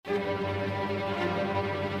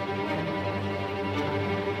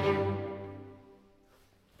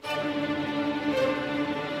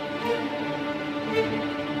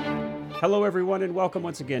Hello, everyone, and welcome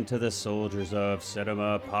once again to the Soldiers of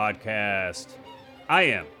Cinema podcast. I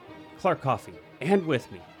am Clark Coffey, and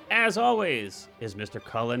with me, as always, is Mr.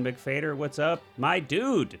 Cullen McFader. What's up, my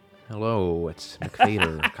dude? Hello, it's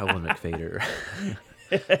McFader, Cullen McFader.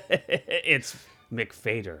 It's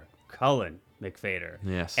McFader, Cullen McFader.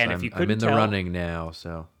 Yes, and I'm in the running now,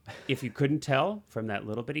 so... If you couldn't tell from that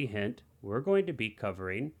little bitty hint, we're going to be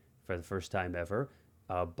covering, for the first time ever,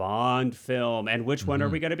 a Bond film. And which one are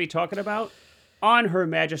we going to be talking about? On Her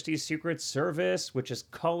Majesty's Secret Service, which is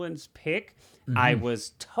Cullen's pick. I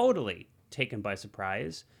was totally taken by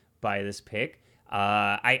surprise by this pick.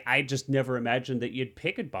 I just never imagined that you'd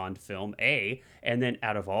pick a Bond film, A. And then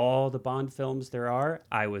out of all the Bond films there are,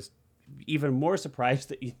 I was even more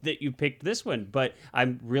surprised that you picked this one. But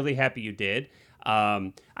I'm really happy you did.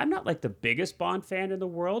 I'm not like the biggest Bond fan in the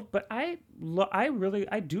world, but I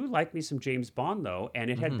do like me some James Bond though, and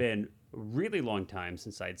it had been a really long time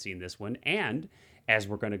since I'd seen this one. And as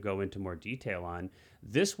we're going to go into more detail on,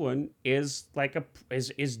 this one is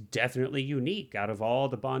is definitely unique out of all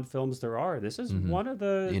the Bond films there are. This is one of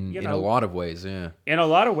the in a lot of ways, yeah. In a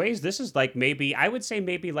lot of ways, this is like I would say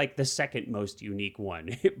maybe like the second most unique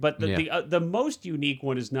one, but the most unique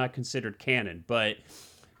one is not considered canon, but.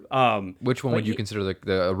 Which one would you consider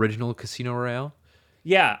the original Casino Royale?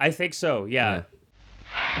 Yeah, I think so. Yeah.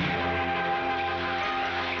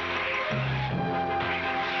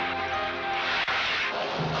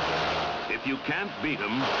 If you can't beat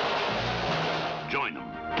them, join them.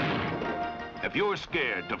 If you're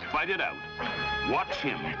scared to fight it out, watch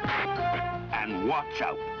him and watch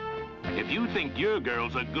out. If you think your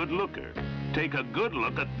girl's a good looker, take a good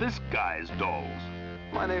look at this guy's dolls.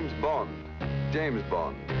 My name's Bond. James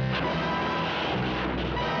Bond.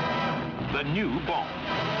 The new Bond.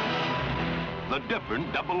 The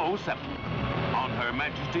different 007 on Her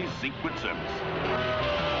Majesty's Secret Service.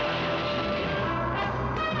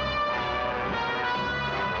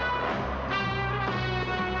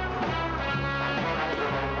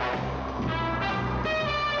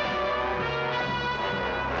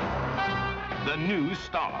 The new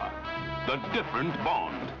star. The different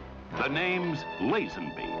Bond. The name's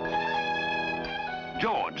Lazenby.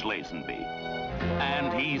 George Lazenby,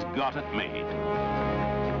 and he's got it made.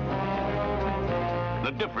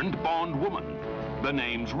 The different Bond woman. The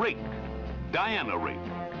name's Rigg, Diana Rigg.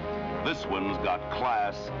 This one's got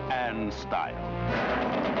class and style.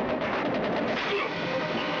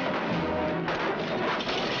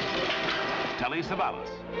 Telly Savalas,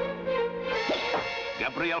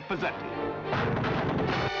 Gabrielle Pizzetti,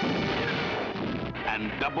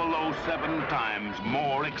 and 007 times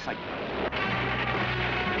more excitement.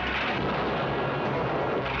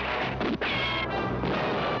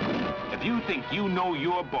 If you think you know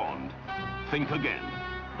your Bond, think again.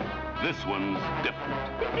 This one's different.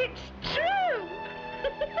 It's true!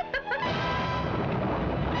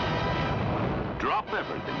 Drop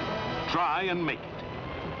everything. Try and make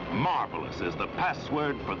it. Marvelous is the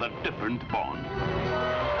password for the different Bond.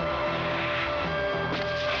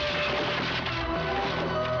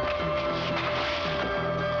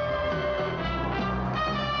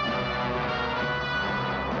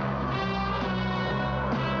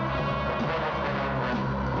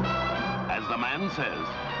 The man says,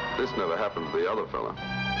 this never happened to the other fella.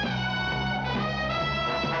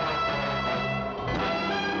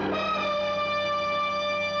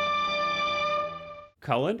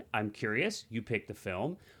 Cullen, I'm curious. You picked the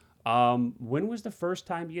film. When was the first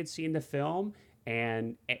time you had seen the film?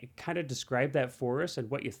 And kind of describe that for us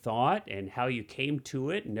and what you thought and how you came to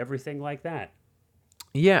it and everything like that.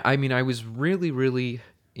 Yeah, I mean, I was really, really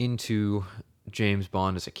into James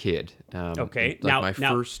Bond as a kid. Okay. Now,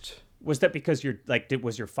 first... Was that because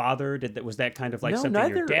was your father, was that kind of like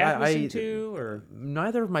something your dad was into, or?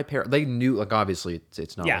 Neither of my parents, they knew, like, obviously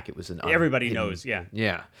it's not like it was an everybody knows, yeah.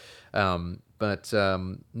 Yeah. No,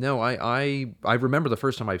 I remember the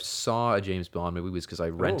first time I saw a James Bond movie was because I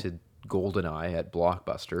rented GoldenEye at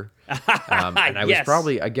Blockbuster. And I was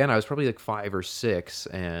probably like 5 or 6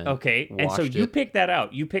 and and so you picked that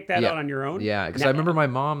out. You picked that out on your own? Yeah, because I remember my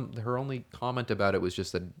mom, her only comment about it was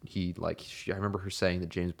just that I remember her saying that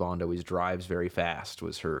James Bond always drives very fast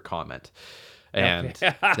was her comment. And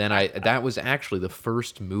then that was actually the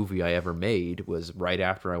first movie I ever made was right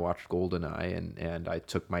after I watched GoldenEye and I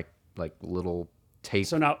took my like little tape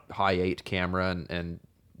high 8 camera and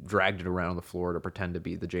dragged it around the floor to pretend to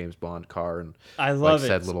be the James Bond car, and I love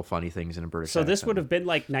said little funny things in a British accent. This would have been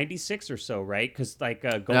like 96 or so, right? Because like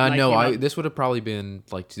GoldenEye this would have probably been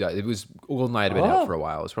like it was GoldenEye had been out for a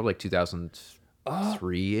while. It was probably like 2000.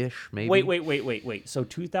 3-ish, maybe. Wait. So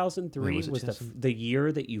 2003 was it was 2000? the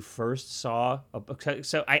year that you first saw.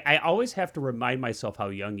 So I always have to remind myself how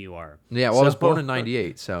young you are. Yeah, well, I was born in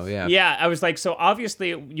 98, so yeah. Yeah, I was like, so obviously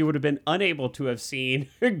you would have been unable to have seen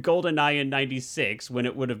GoldenEye in 96 when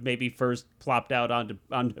it would have maybe first plopped out onto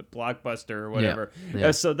Blockbuster or whatever. Yeah.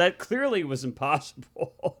 So that clearly was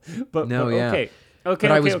impossible. but No, but, yeah.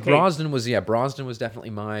 okay. Brosnan was definitely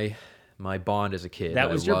my Bond as a kid. That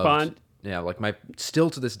was your Bond? Yeah, like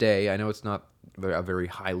still to this day, I know it's not a very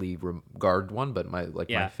highly regarded one, but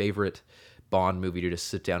my favorite Bond movie to just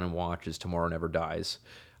sit down and watch is Tomorrow Never Dies.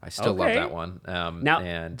 I still love that one.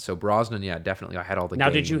 And so Brosnan, yeah, definitely. I had all the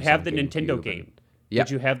Now, games did you have the on Nintendo GameCube game? Yeah.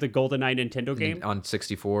 Did you have the GoldenEye Nintendo game? on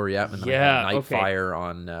 64, yeah. And then Yeah, I had okay. Nightfire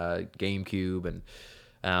on GameCube, and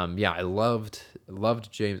I loved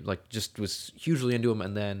James. Like, just was hugely into him,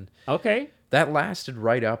 and then Okay. that lasted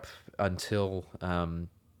right up until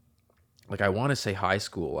I want to say high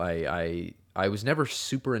school. I was never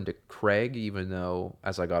super into Craig, even though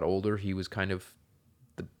as I got older he was kind of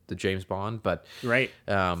the James Bond, but Right.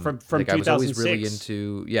 From I was always 2006. really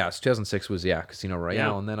into 2006 was Casino Royale,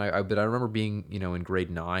 Yeah. and then I remember being in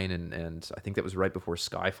grade 9, and I think that was right before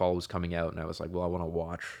Skyfall was coming out, and I was like, well, I want to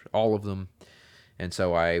watch all of them, and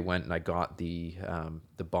so I went and I got the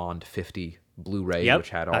Bond 50 Blu-ray, Yep, which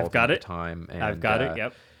had all I've of them got at it. the time, and I've got it.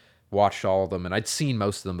 Yep. watched all of them, and I'd seen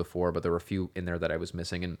most of them before, but there were a few in there that I was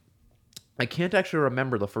missing, and I can't actually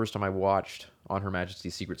remember the first time I watched On Her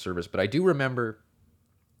Majesty's Secret Service, but I do remember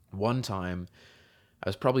one time I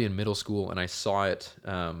was probably in middle school, and I saw it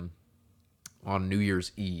on New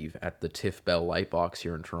Year's Eve at the Tiff Bell Lightbox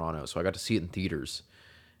here in Toronto, so I got to see it in theaters,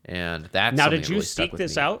 and that's Now, something did that you really stuck seek with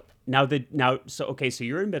this me. out? So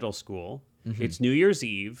you're in middle school. Mm-hmm. It's New Year's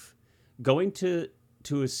Eve. Going to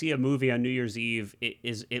see a movie on New Year's Eve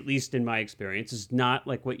is, at least in my experience, is not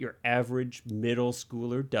like what your average middle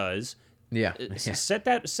schooler does. Yeah. Set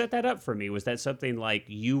that up for me. Was that something like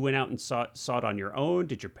you went out and saw it on your own?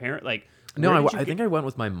 Did your parent No, where did I think I went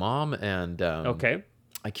with my mom, and Okay.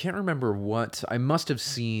 I can't remember what. I must have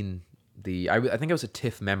seen I think I was a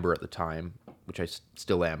TIFF member at the time, which I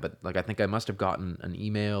still am, but I think I must have gotten an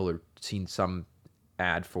email or seen some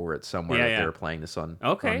ad for it somewhere that they were playing this on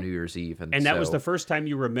New Year's Eve. And that was the first time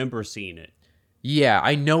you remember seeing it? Yeah,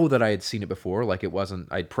 I know that I had seen it before. Like, it wasn't,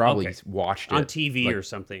 I'd probably watched it on TV or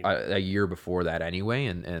something. a year before that anyway,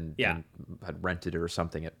 and had rented it or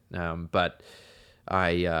something. But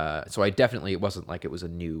so I definitely, it wasn't like it was a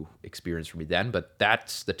new experience for me then, but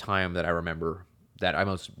that's the time that I remember, that I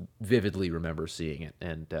most vividly remember seeing it.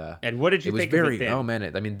 And what did you think of it then? Oh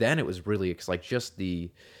man, then it was really, like, just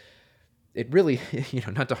it really,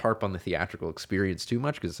 not to harp on the theatrical experience too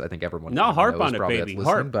much, because I think everyone harp knows on it, probably baby. that's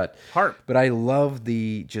listening, Harp. But I love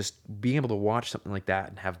just being able to watch something like that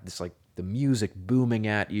and have this, like, the music booming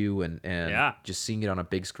at you, and just seeing it on a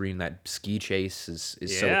big screen. That ski chase is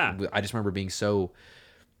so. I just remember being so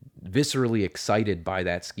viscerally excited by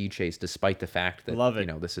that ski chase, despite the fact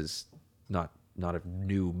that this is not a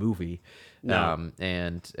new movie. No.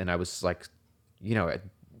 And I was like,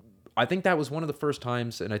 I think that was one of the first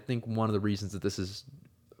times, and I think one of the reasons that this is,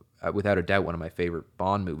 without a doubt, one of my favorite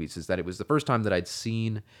Bond movies, is that it was the first time that I'd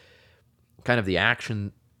seen kind of the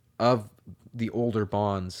action of the older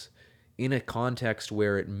Bonds in a context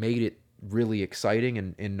where it made it really exciting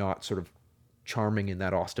and not sort of charming in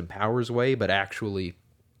that Austin Powers way, but actually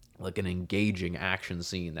like an engaging action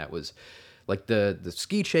scene that was like the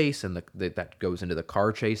ski chase, and that goes into the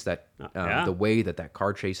car chase, that the way that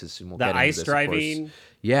car chase is, and we'll the get into ice this, driving. of course.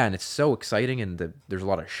 Yeah, and it's so exciting, and there's a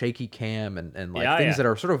lot of shaky cam and things that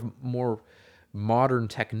are sort of more modern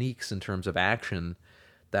techniques in terms of action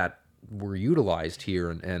that were utilized here,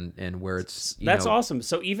 and where it's that's awesome.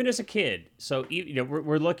 So even as a kid,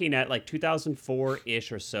 we're looking at like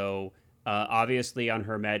 2004-ish or so. Obviously, On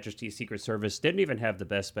Her Majesty's Secret Service didn't even have the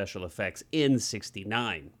best special effects in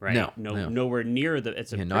 '69, right? No, nowhere near the.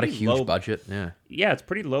 It's not a huge budget. Yeah, it's a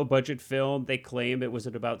pretty low budget film. They claim it was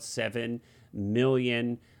at about $7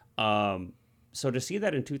 million. So to see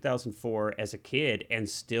that in 2004 as a kid and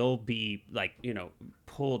still be like,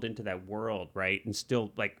 pulled into that world, right? And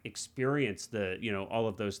still like experience the, all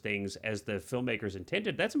of those things as the filmmakers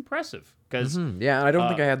intended, that's impressive. Because Yeah, I don't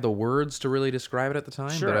think I had the words to really describe it at the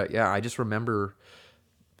time. Sure. But I just remember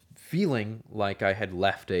feeling like I had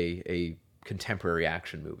left a contemporary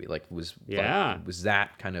action movie, was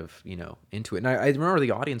that kind of into it. And I remember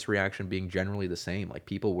the audience reaction being generally the same. Like,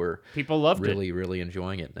 people loved it, really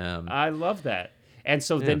enjoying it. I love that. And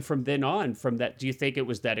so then from that, do you think it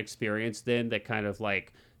was that experience then that kind of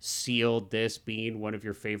like sealed this being one of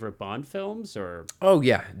your favorite Bond films? Or oh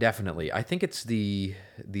yeah, definitely. I think it's the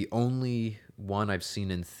only one I've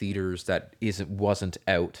seen in theaters that wasn't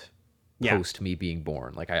out post me being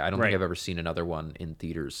born. Like I don't think I've ever seen another one in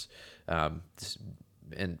theaters.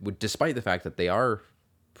 Despite the fact that they are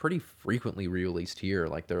pretty frequently re-released here,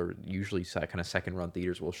 like they're usually kind of second run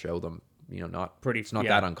theaters will show them. It's not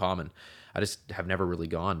that uncommon. I just have never really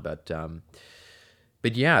gone,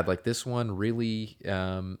 but yeah, like this one really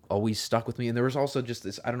always stuck with me. And there was also just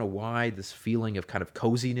this, I don't know why, this feeling of kind of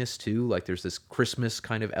coziness too. Like there's this Christmas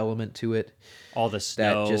kind of element to it. All the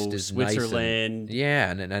snow, that just is Switzerland.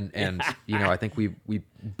 Nice and I think we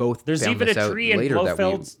both there's found even this a out tree in later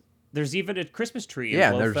Blofeld's. There's even a Christmas tree in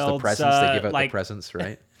yeah, Blofeld's. There's the presents. They give out the presents,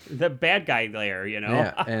 right? The bad guy there,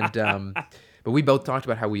 Yeah, and... But we both talked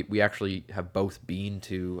about how we actually have both been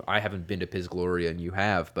to. I haven't been to Piz Gloria, and you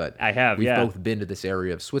have, but I have. We've both been to this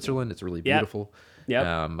area of Switzerland. It's really beautiful.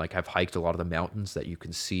 Yeah. Like I've hiked a lot of the mountains that you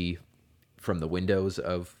can see from the windows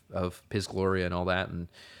of Piz Gloria and all that, and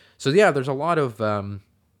so yeah, there's a lot of.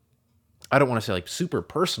 I don't want to say like super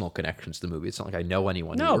personal connections to the movie. It's not like I know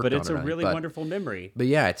anyone. No, but it's a really wonderful memory. But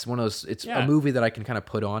yeah, it's one of those. It's a movie that I can kind of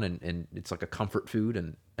put on, and it's like a comfort food,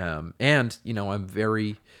 and I'm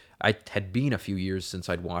very. I had been a few years since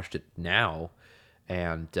I'd watched it now,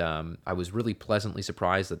 and I was really pleasantly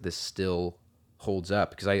surprised that this still holds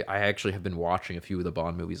up, because I actually have been watching a few of the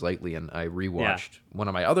Bond movies lately, and I rewatched one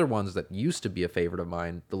of my other ones that used to be a favorite of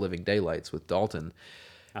mine, The Living Daylights with Dalton,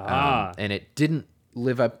 and it didn't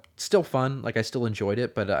live up. Still fun, like I still enjoyed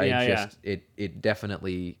it, but it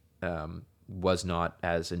definitely was not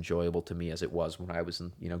as enjoyable to me as it was when I was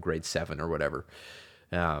in grade 7 or whatever.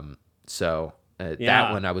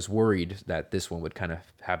 That one, I was worried that this one would kind of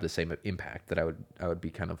have the same impact, that I would be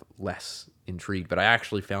kind of less intrigued. But I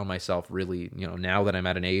actually found myself really, now that I'm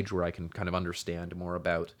at an age where I can kind of understand more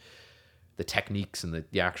about the techniques and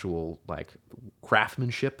the actual like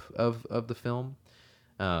craftsmanship of the film.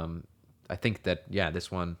 I think that this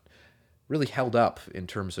one really held up in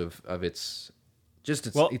terms of its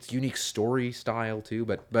unique story style too.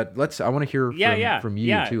 But I want to hear from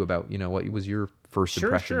you too about what was your first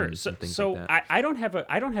impression and things like that. I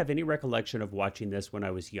don't have any recollection of watching this when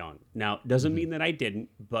I was young. Now, doesn't mean that I didn't,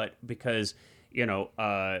 but because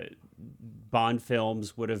Bond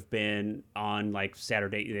films would have been on like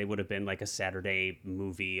Saturday. They would have been like a Saturday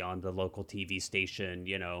movie on the local TV station,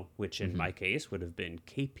 which in my case would have been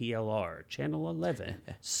KPLR Channel 11,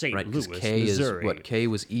 St. Louis, Missouri. K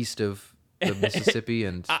was east of the Mississippi,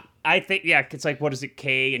 and I think it's like, what is it,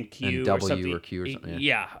 K and Q and W or something? Or Q or something.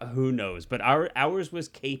 Yeah, who knows? But ours was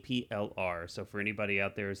KPLR. So for anybody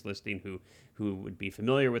out there who's listening who would be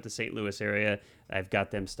familiar with the St. Louis area, I've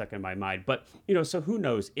got them stuck in my mind. But so who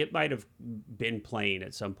knows? It might have been playing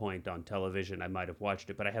at some point on television. I might have watched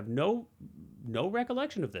it, but I have no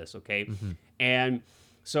recollection of this. Okay, and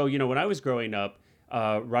so when I was growing up,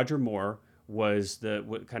 Roger Moore was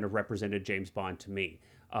what kind of represented James Bond to me.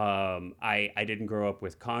 I didn't grow up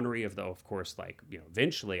with Connery, though of course,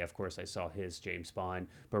 eventually, of course, I saw his James Bond.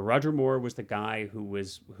 But Roger Moore was the guy who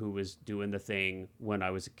was doing the thing when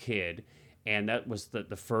I was a kid, and that was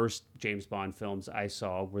the first James Bond films I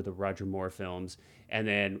saw were the Roger Moore films, and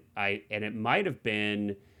then it might have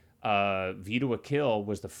been View to a Kill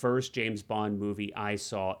was the first James Bond movie I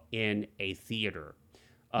saw in a theater.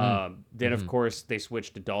 Then of course they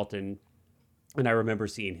switched to Dalton, and I remember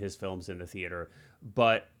seeing his films in the theater.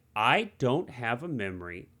 But I don't have a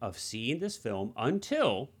memory of seeing this film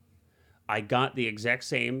until I got the exact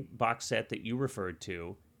same box set that you referred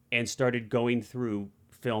to and started going through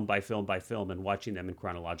film by film by film and watching them in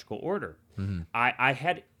chronological order.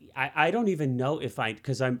 I don't even know if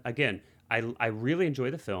because I really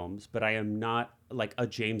enjoy the films, but I am not like a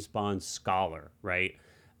James Bond scholar, right?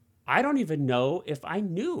 I don't even know if I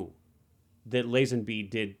knew that Lazenby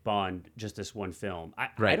did Bond just this one film.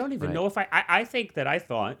 I don't even know if I think that I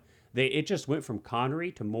thought that it just went from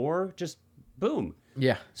Connery to Moore, just boom.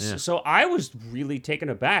 Yeah. So I was really taken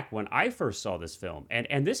aback when I first saw this film.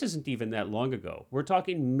 And this isn't even that long ago. We're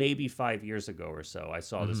talking maybe 5 years ago or so I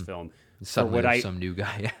saw this film. Suddenly some new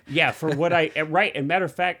guy. Yeah, for what right. And matter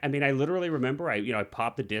of fact, I mean, I literally remember I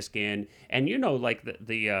popped the disc in, and like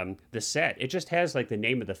the set, it just has like the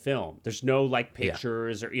name of the film. There's no like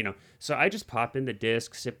pictures or So I just pop in the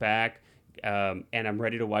disc, sit back, and I'm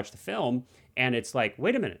ready to watch the film. And it's like,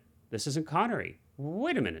 wait a minute, this isn't Connery.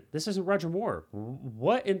 Wait a minute, this isn't Roger Moore.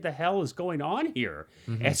 What in the hell is going on here?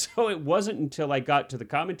 And so it wasn't until I got to the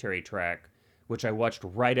commentary track, which I watched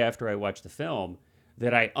right after I watched the film,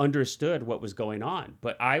 that I understood what was going on.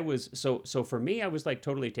 But I was so for me, I was like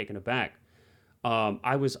totally taken aback.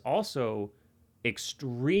 I was also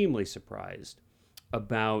extremely surprised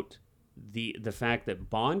about the fact that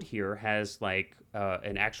Bond here has like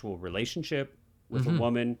an actual relationship with a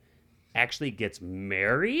woman, actually gets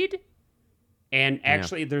married, and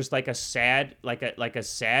actually there's like a sad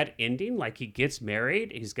sad ending. Like he gets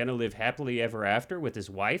married, he's gonna live happily ever after with his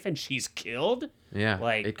wife, and she's killed. Yeah,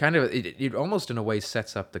 like it kind of it almost in a way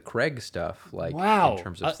sets up the Craig stuff, like wow, in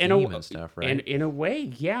terms of theme and stuff, right? And in a way,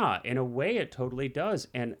 it totally does.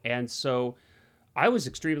 And so I was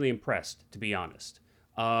extremely impressed, to be honest.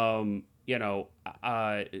 Having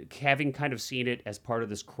kind of seen it as part of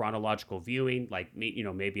this chronological viewing, like me,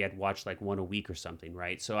 maybe I'd watch like one a week or something,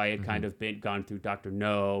 right? So I had kind of gone through Dr.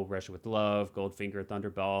 No, Russia with Love, Goldfinger,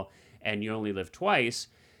 Thunderball, and You Only Live Twice.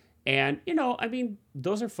 And, I mean,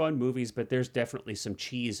 those are fun movies, but there's definitely some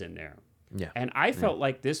cheese in there. Yeah. And I felt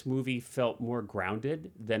like this movie felt more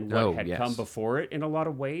grounded than what had come before it in a lot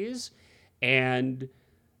of ways. And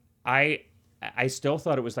I still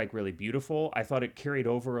thought it was like really beautiful. I thought it carried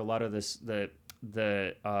over a lot of the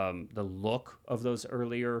look of those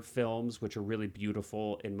earlier films, which are really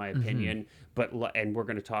beautiful in my opinion. And we're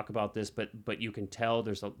going to talk about this, but you can tell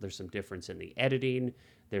there's some difference in the editing.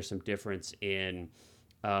 There's some difference in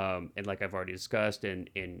and like I've already discussed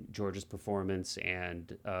in George's performance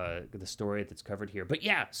and the story that's covered here. But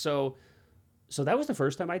yeah, so that was the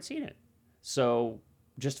first time I'd seen it. So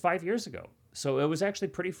just 5 years ago. So it was actually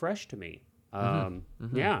pretty fresh to me.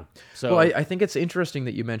 Yeah. So well, I think it's interesting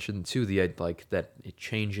that you mentioned too like that it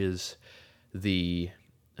changes the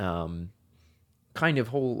kind of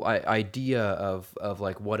whole idea of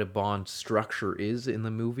like what a Bond structure is in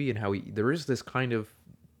the movie, and how there is this kind of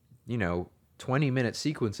 20-minute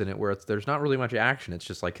sequence in it where there's not really much action. It's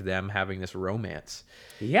just like them having this romance.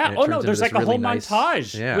 Yeah. Oh no, there's like a whole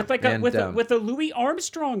montage with a Louis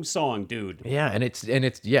Armstrong song, dude. Yeah, and it's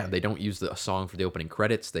they don't use the song for the opening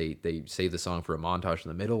credits. They save the song for a montage in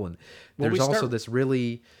the middle, and there's also this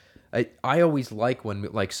really. I always like when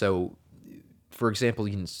so. For example,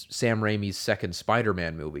 Sam Raimi's second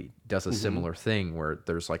Spider-Man movie does a similar thing where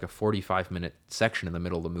there's like a 45-minute section in the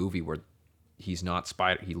middle of the movie where he's not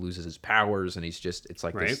Spider. He loses his powers, and it's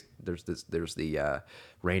like this. There's the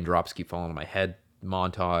raindrops keep falling on my head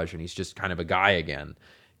montage, and he's just kind of a guy again,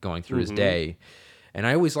 going through his day. And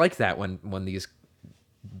I always like that when these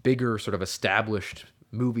bigger sort of established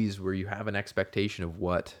movies where you have an expectation of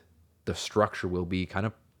what the structure will be, kind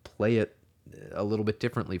of play it a little bit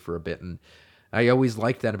differently for a bit. And I always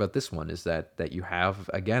liked that about this one, is that you have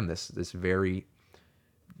again this very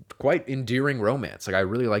quite endearing romance. Like I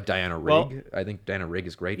really like Diana Rigg. Well, I think Diana Rigg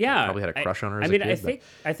is great. Yeah, I probably had a crush on her. As a kid,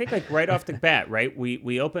 I think like right off the bat, right?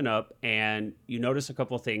 We open up and you notice a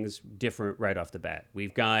couple of things different right off the bat.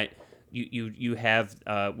 We've got you have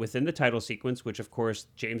within the title sequence, which of course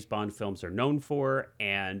James Bond films are known for,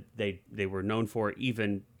 and they were known for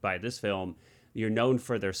even by this film. You're known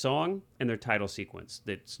for their song and their title sequence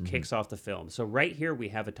that kicks off the film. So right here we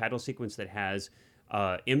have a title sequence that has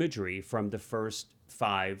imagery from the first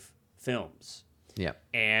 5 films. Yeah.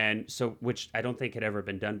 And so, which I don't think had ever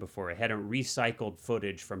been done before. It hadn't recycled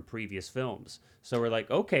footage from previous films. So we're like,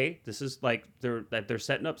 okay, this is like they're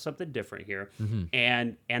setting up something different here.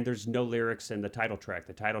 And there's no lyrics in the title track.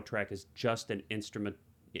 The title track is just an instrument.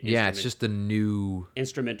 Yeah, it's just the new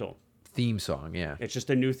instrumental theme song. Yeah, it's just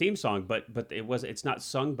a new theme song, but it's not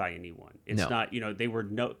sung by anyone. It's not, they were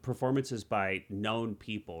performances by known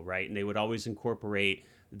people, right? And they would always incorporate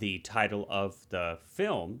the title of the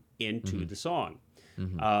film into the song.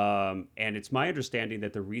 And it's my understanding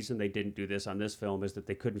that the reason they didn't do this on this film is that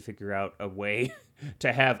they couldn't figure out a way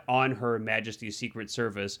to have On Her Majesty's Secret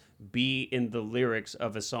Service be in the lyrics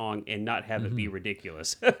of a song and not have it be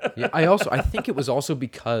ridiculous. Yeah, I think it was also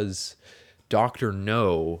because Dr.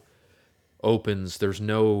 No opens, there's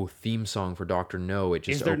no theme song for Dr. No. It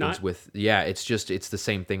just opens with it's the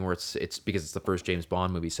same thing where it's because it's the first James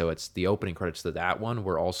Bond movie, so it's the opening credits to that one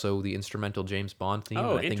were also the instrumental James Bond theme.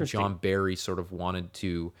 Oh, I think John Barry sort of wanted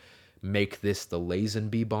to make this the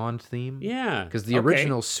Lazenby Bond theme. Yeah. Because the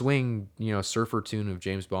original swing, surfer tune of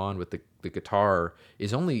James Bond with the guitar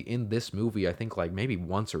is only in this movie, I think like maybe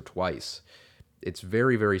once or twice. It's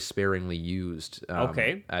very, very sparingly used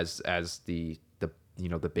as the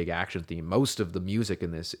big action theme. Most of the music in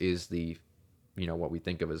this is the, what we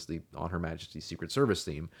think of as the On Her Majesty's Secret Service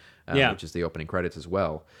theme, which is the opening credits as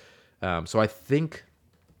well. So I think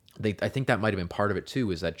that might have been part of it too,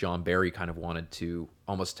 is that John Barry kind of wanted to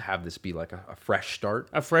almost have this be like a fresh start.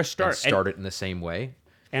 A fresh start. And start it in the same way.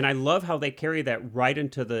 And I love how they carry that right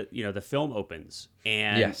into the film opens.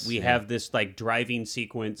 And we have this like driving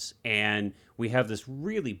sequence, and we have this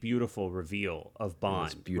really beautiful reveal of Bond.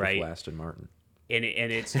 This beautiful Aston Martin.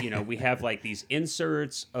 and it's, we have like these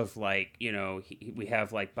inserts of like, we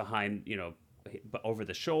have like behind, over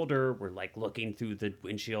the shoulder, we're like looking through the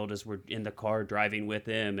windshield as we're in the car driving with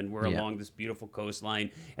him, and we're along this beautiful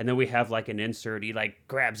coastline, and then we have like an insert. He like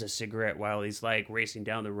grabs a cigarette while he's like racing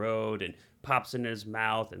down the road and pops it in his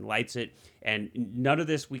mouth and lights it, and none of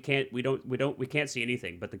this we can't see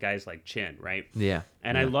anything but the guy's like chin, right?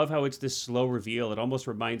 And I love how it's this slow reveal. It almost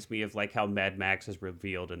reminds me of like how Mad Max is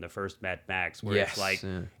revealed in the first Mad Max, where it's like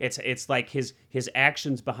it's like his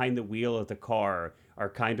actions behind the wheel of the car are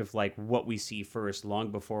kind of like what we see first,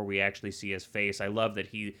 long before we actually see his face. I love that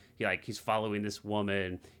he's following this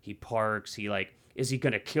woman. He parks. He like, is he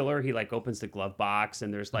gonna kill her? He like opens the glove box,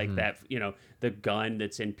 and there's like that, the gun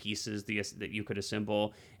that's in pieces that you could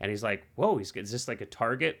assemble. And he's like, whoa, is this like a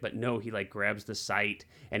target? But no, he like grabs the sight,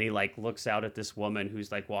 and he like looks out at this woman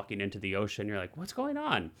who's like walking into the ocean. You're like, what's going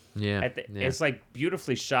on? It's like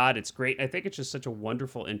beautifully shot. It's great. I think it's just such a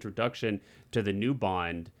wonderful introduction to the new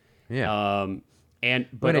Bond.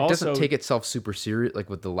 But it also doesn't take itself super serious, like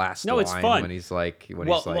with the last line it's fun. when he's like,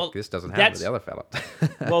 this doesn't happen to the other fella.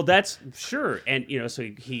 Well, that's sure, and so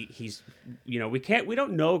he's we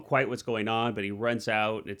don't know quite what's going on, but he runs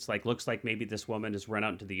out. It's like, looks like maybe this woman has run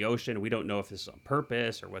out into the ocean. We don't know if this is on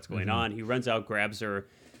purpose or what's going on. He runs out, grabs her,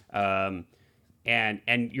 and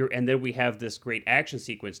then we have this great action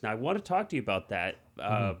sequence. Now I want to talk to you about that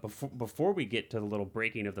before we get to the little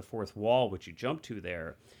breaking of the fourth wall, which you jump to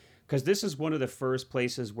there. Because this is one of the first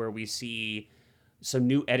places where we see some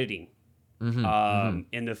new editing in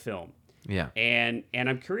the film. And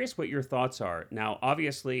I'm curious what your thoughts are. Now,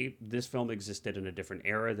 obviously, this film existed in a different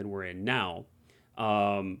era than we're in now.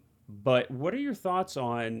 But what are your thoughts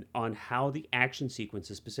on how the action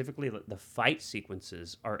sequences, specifically the fight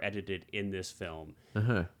sequences, are edited in this film?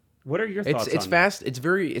 What are your thoughts on It's fast.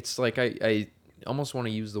 It's like I almost want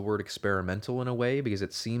to use the word experimental in a way, because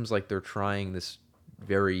it seems like they're trying this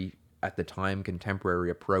very, at the time, contemporary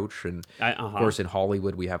approach. And of course, in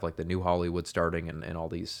Hollywood, we have like the new Hollywood starting, and all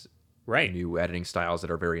these new editing styles that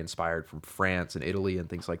are very inspired from France and Italy and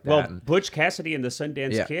things like that. Well, Butch Cassidy and the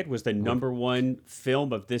Sundance Kid was the number one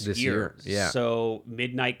film of this year. So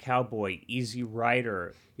Midnight Cowboy, Easy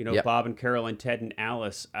Rider, Bob and Carol and Ted and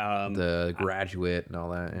Alice. The Graduate and all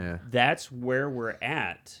that, That's where we're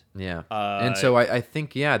at. And so I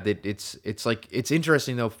think, that it's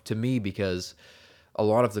interesting, though, to me, because a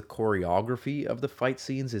lot of the choreography of the fight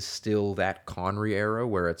scenes is still that Connery era,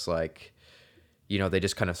 where it's like, they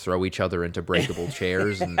just kind of throw each other into breakable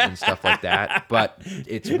chairs and stuff like that. But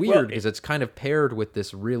it's weird because it's kind of paired with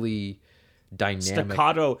this really dynamic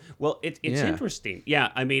staccato. Well, it's interesting.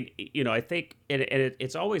 I mean, I think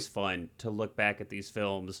it's always fun to look back at these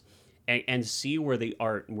films and see where the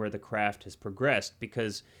art and where the craft has progressed,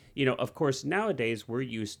 because, of course, nowadays we're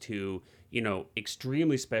used to,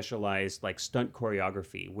 extremely specialized like stunt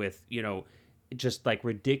choreography with, just like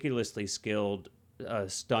ridiculously skilled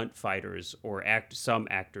stunt fighters or some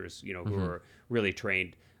actors, who are really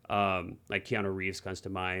trained. Like Keanu Reeves comes to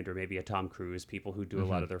mind, or maybe a Tom Cruise, people who do a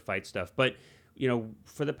lot of their fight stuff. But,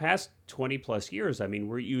 for the past 20 plus years, I mean,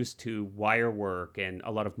 we're used to wire work and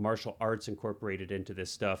a lot of martial arts incorporated into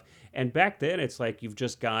this stuff. And back then, it's like you've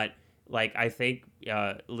just got, like, I think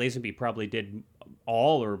Lazenby probably did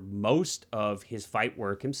all or most of his fight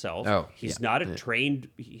work himself. He's not trained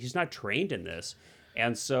in this.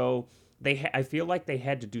 And so I feel like they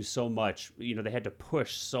had to do so much, they had to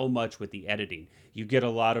push so much with the editing. You get a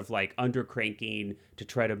lot of like undercranking to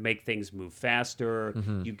try to make things move faster.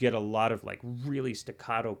 You get a lot of like really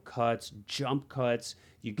staccato cuts, jump cuts.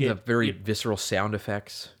 You get the very visceral sound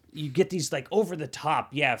effects. You get these like over the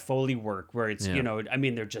top, Foley work where it's, I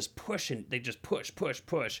mean, they're just pushing, they just push.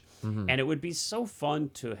 And it would be so fun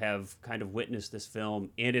to have kind of witnessed this film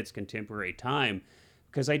in its contemporary time.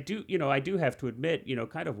 Because I do have to admit,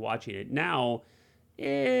 kind of watching it now,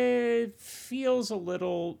 it feels a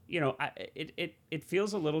little, it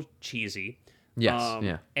feels a little cheesy.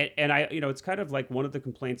 Yes, And I, it's kind of like one of the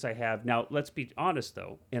complaints I have. Now, let's be honest,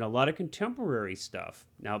 though, in a lot of contemporary stuff,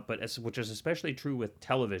 which is especially true with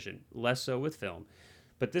television, less so with film,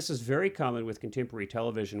 but this is very common with contemporary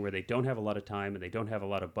television, where they don't have a lot of time and they don't have a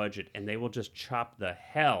lot of budget, and they will just chop the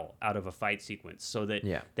hell out of a fight sequence so that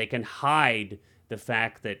they can hide the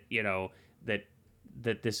fact that,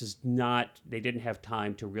 that this is not, they didn't have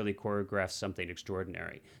time to really choreograph something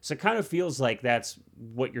extraordinary. So it kind of feels like that's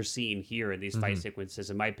what you're seeing here in these fight sequences,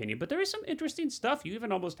 in my opinion. But there is some interesting stuff. You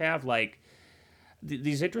even almost have like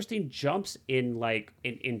these interesting jumps in like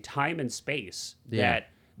in time and space that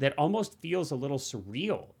almost feels a little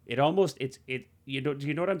surreal. It almost, do you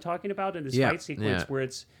know what I'm talking about in this fight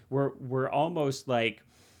sequence where we're almost like,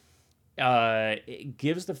 it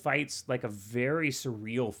gives the fights like a very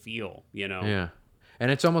surreal feel, you know? Yeah,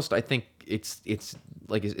 and it's almost, I think it's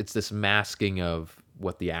like it's this masking of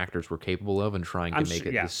what the actors were capable of and trying to make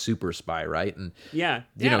it yeah. this super spy, right? And Yeah.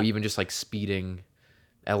 you know, even just like speeding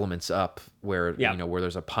elements up where Yeah. you know where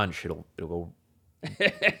there's a punch, it'll go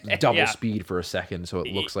double Yeah. speed for a second, so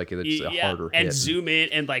it looks like it's a harder hit. And zoom in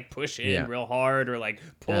and like push in Yeah. real hard or like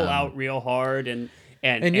pull out real hard and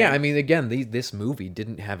yeah, I mean, again, this movie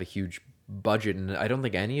didn't have a huge budget, and I don't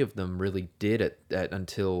think any of them really did it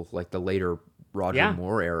until like the later Roger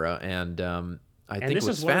Moore era. And I think this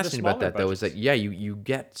what's is one of the fascinating about that smaller though is that you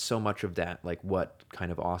get so much of that, like what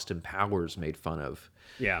kind of Austin Powers made fun of,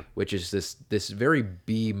 which is this very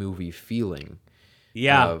B movie feeling.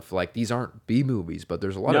 Of like, these aren't B movies, but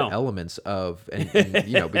there's a lot of elements of, and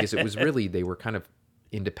you know, because it was really, they were kind of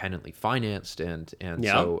independently financed, and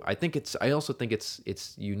so I also think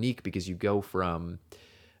it's unique because you go from,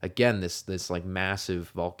 again, this like massive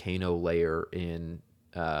volcano layer in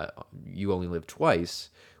You Only Live Twice,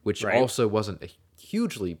 which also wasn't a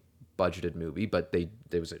hugely budgeted movie, but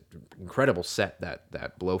there was an incredible set,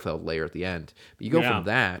 that Blofeld layer at the end. But you go from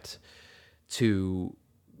that to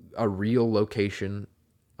a real location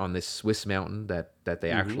on this Swiss mountain that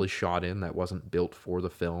they actually shot in, that wasn't built for the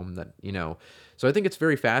film, that, you know. So I think it's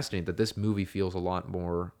very fascinating that this movie feels a lot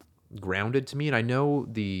more grounded to me. And I know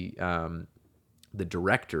the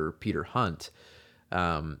director, Peter Hunt,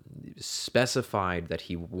 specified that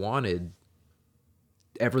he wanted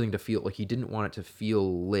everything to feel like, he didn't want it to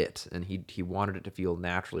feel lit, and he wanted it to feel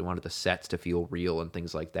natural. He wanted the sets to feel real and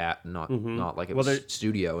things like that, not like it was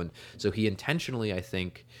studio. And so he intentionally, I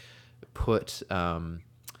think, put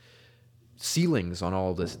ceilings on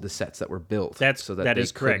all the sets that were built. So that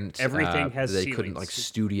is correct. Everything has they ceilings. couldn't like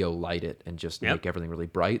studio light it and just make everything really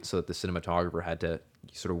bright, so that the cinematographer had to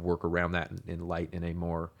sort of work around that in light in a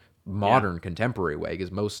more modern contemporary way.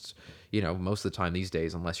 Because most of the time these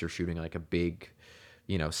days, unless you're shooting like a big,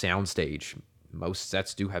 you know, soundstage, most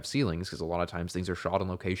sets do have ceilings, because a lot of times things are shot on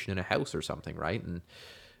location in a house or something, right?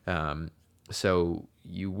 And so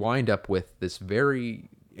you wind up with this very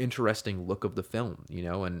interesting look of the film, you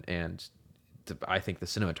know, and I think the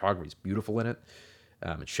cinematography is beautiful in it.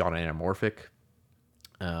 It's shot anamorphic.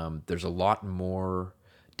 There's a lot more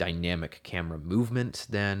dynamic camera movement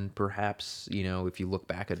than perhaps, you know, if you look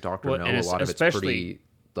back at Dr. No, a lot of it's pretty,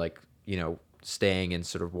 like, you know, staying in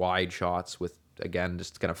sort of wide shots with, again,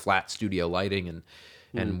 just kind of flat studio lighting,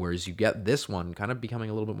 and whereas you get this one kind of becoming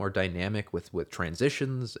a little bit more dynamic with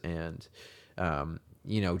transitions, and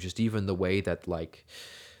you know, just even the way that, like,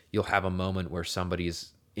 you'll have a moment where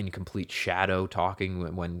somebody's in complete shadow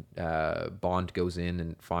talking when Bond goes in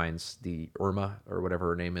and finds the Irma, or whatever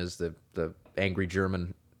her name is, the angry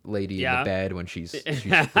German lady in the bed, when she's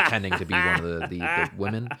pretending to be one of the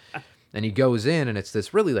women. And he goes in, and it's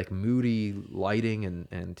this really like moody lighting,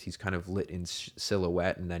 and he's kind of lit in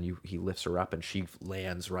silhouette, and then he lifts her up, and she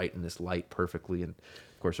lands right in this light perfectly, and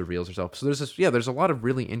of course reveals herself. So there's a lot of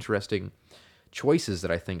really interesting choices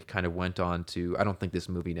that I think kind of went on to. I don't think this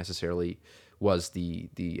movie necessarily was the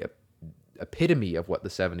epitome of what the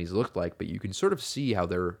 70s looked like, but you can sort of see how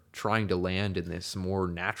they're trying to land in this more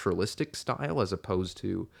naturalistic style, as opposed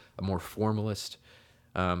to a more formalist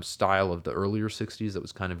style of the earlier 60s that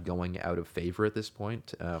was kind of going out of favor at this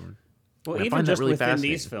point. Well, even just really within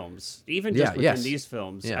these films, these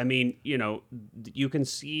films, I mean, you know, you can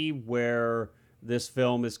see where this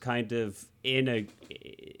film is kind of in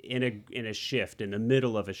a shift, in the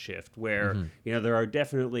middle of a shift, where you know, there are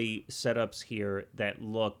definitely setups here that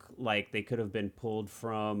look like they could have been pulled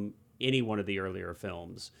from any one of the earlier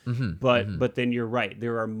films. But then you're right,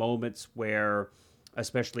 there are moments where,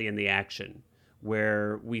 especially in the action,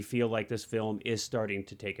 where we feel like this film is starting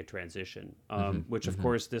to take a transition, which of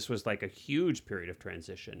course this was like a huge period of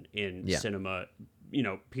transition in cinema, you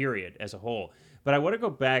know, period as a whole. But I want to go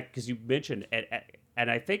back, because you mentioned, and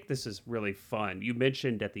I think this is really fun, you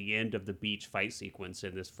mentioned at the end of the beach fight sequence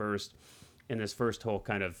in this first whole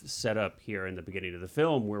kind of setup here in the beginning of the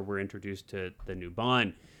film, where we're introduced to the new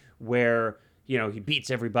Bond, where, you know, he beats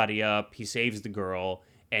everybody up, he saves the girl,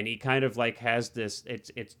 and he kind of like has this,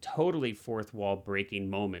 it's totally fourth wall breaking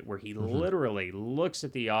moment where he literally looks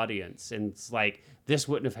at the audience and it's like, this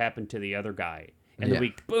wouldn't have happened to the other guy. And then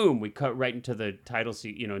we cut right into the title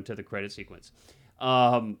into the credit sequence.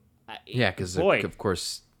 Because of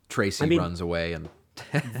course Tracy runs away and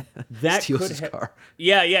that steals his car.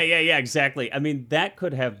 Yeah, exactly. I mean, that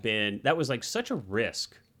was like such a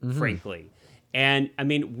risk, frankly. And I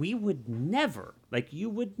mean, you would never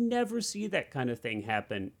see that kind of thing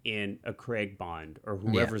happen in a Craig Bond or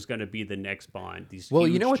whoever's going to be the next Bond.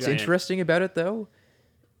 You know what's interesting about it though?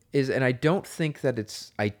 and I don't think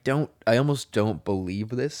that I almost don't believe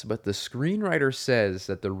this, but the screenwriter says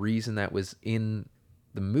that the reason that was in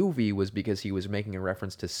the movie was because he was making a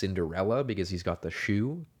reference to Cinderella because he's got the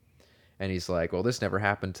shoe. And he's like, well, this never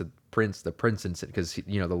happened to the prince, because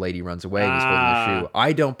the lady runs away and he's holding the shoe.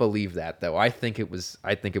 I don't believe that, though. I think it was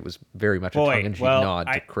very much a tongue-in-cheek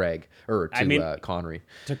nod to Craig or to Connery.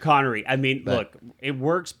 To Connery. I mean, look, it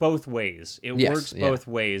works both ways. It works both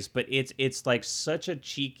ways, but it's like such a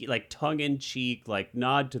cheeky, like tongue-in-cheek, like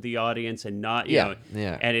nod to the audience and not, you know.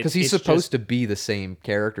 Yeah, because he's supposed to be the same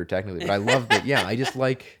character technically. But I love that. Yeah, I just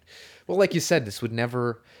like, well, like you said, this would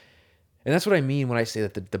never. And that's what I mean when I say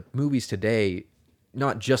that the movies today,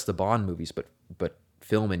 not just the Bond movies, but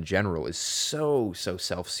film in general, is so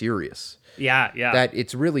self-serious. Yeah. That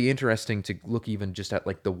it's really interesting to look even just at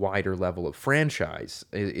like the wider level of franchise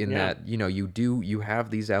that, you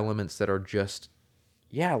have these elements that are just,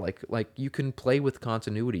 like you can play with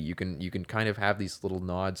continuity. You can kind of have these little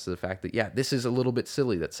nods to the fact that, this is a little bit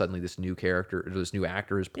silly that suddenly this new character, or this new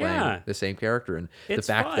actor is playing the same character. And it's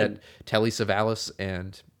the fact fun. that Telly Savalas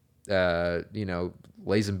and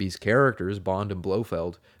Lazenby's characters, Bond and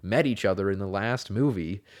Blofeld, met each other in the last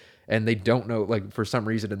movie, and they don't know, like, for some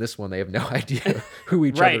reason in this one, they have no idea who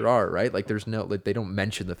each other are, right? Like, there's no, like, they don't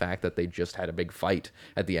mention the fact that they just had a big fight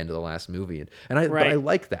at the end of the last movie. But I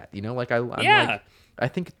like that, like, I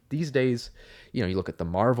think these days, you look at the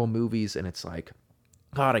Marvel movies, and it's like,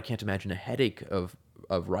 God, I can't imagine a headache of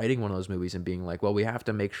writing one of those movies and being like, well, we have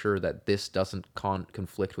to make sure that this doesn't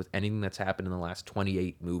conflict with anything that's happened in the last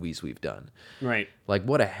 28 movies we've done. Right. Like,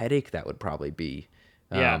 what a headache that would probably be.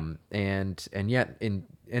 Yeah. And yet, and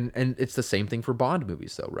it's the same thing for Bond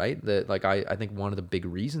movies, though, right? I think one of the big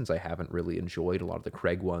reasons I haven't really enjoyed a lot of the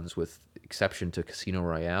Craig ones, with exception to Casino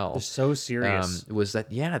Royale, they're so serious, was that,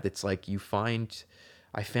 it's like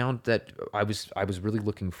I found that I was really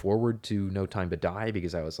looking forward to No Time to Die,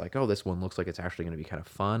 because I was like, oh, this one looks like it's actually going to be kind of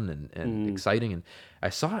fun and exciting. And I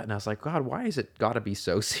saw it and I was like, God, why is it got to be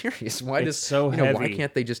so serious? Why heavy. Why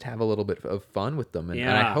can't they just have a little bit of fun with them? And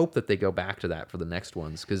I hope that they go back to that for the next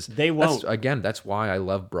ones, because they won't. That's why I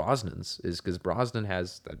love Brosnan's, is because Brosnan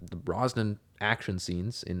has the Brosnan action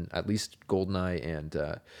scenes in at least GoldenEye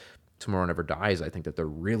and Tomorrow Never Dies. I think that they're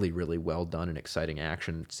really, really well done and exciting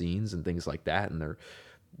action scenes and things like that, and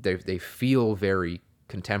they feel very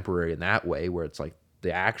contemporary in that way, where it's like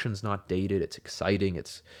the action's not dated, it's exciting,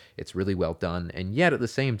 it's really well done, and yet at the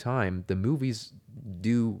same time, the movies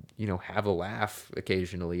do have a laugh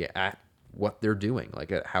occasionally at what they're doing,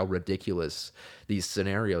 like at how ridiculous these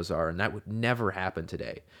scenarios are, and that would never happen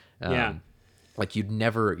today. Like you'd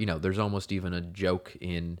never, there's almost even a joke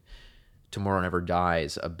in Tomorrow Never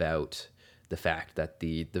Dies about the fact that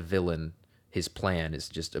the villain, his plan is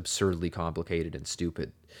just absurdly complicated and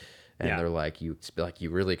stupid, and they're like, you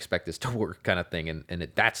really expect this to work, kind of thing, and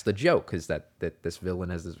that's the joke, is that this villain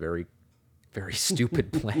has this very, very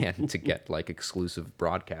stupid plan to get like exclusive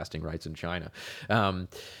broadcasting rights in China, but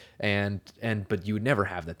you would never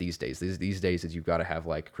have that these days. These days, is you've got to have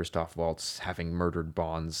like Christoph Waltz having murdered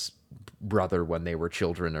Bond's brother when they were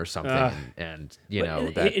children or something, and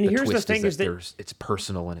here's the thing is that it's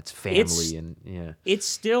personal and it's family, it's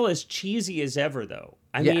still as cheesy as ever, though.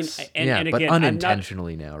 I mean, and again, but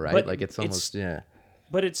unintentionally now, right? Like it's almost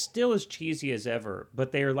but it's still as cheesy as ever.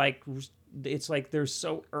 But they're like, it's like they're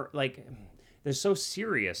so they're so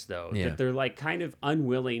serious though, that they're like kind of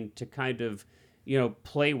unwilling to kind of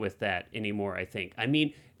play with that anymore, I think. I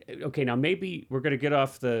mean, okay, now maybe we're going to get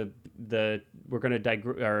off we're going to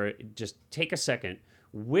digress, or just take a second.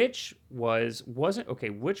 Which Bond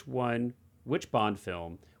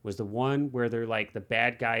film was the one where they're like, the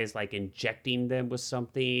bad guy is like injecting them with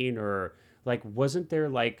something, or like, wasn't there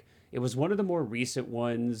like, it was one of the more recent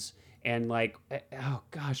ones, and like, oh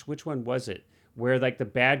gosh, which one was it? Where like the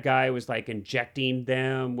bad guy was like injecting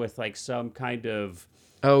them with like some kind of...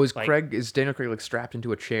 Oh, is Daniel Craig like strapped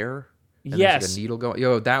into a chair? And yes. Like a needle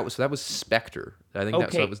going. That was Spectre. I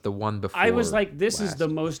think that was the one before. I was like, this is the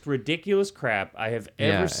most ridiculous crap I have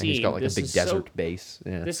ever seen. And he's got like a big desert base.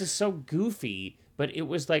 Yeah. This is so goofy, but it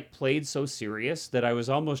was like played so serious that I was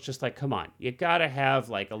almost just like, come on, you gotta have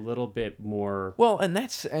like a little bit more. Well, and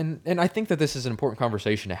that's and I think that this is an important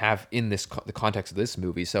conversation to have in the context of this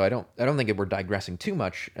movie. So I don't think we're digressing too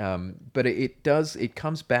much. But it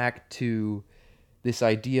comes back to this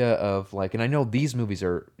idea of like, and I know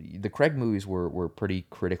the Craig movies were pretty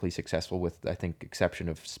critically successful, with, I think, exception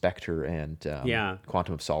of Spectre and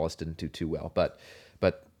Quantum of Solace didn't do too well, but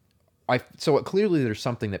so clearly there's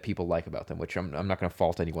something that people like about them, which I'm not going to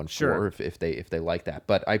fault anyone for if they like that.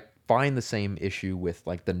 But I find the same issue with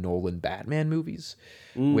like the Nolan Batman movies,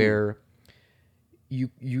 where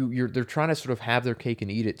they're trying to sort of have their cake and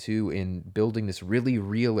eat it too in building this really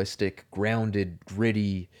realistic, grounded,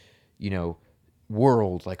 gritty,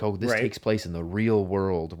 world. Like, oh, this Right. takes place in the real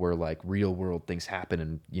world where like real world things happen,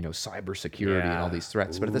 and cybersecurity and all these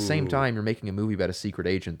threats. But at the same time, you're making a movie about a secret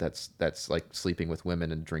agent that's like sleeping with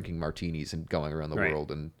women and drinking martinis and going around the Right.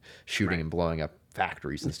 world and shooting and blowing up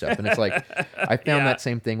factories and stuff. And it's like I found that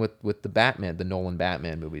same thing with the Nolan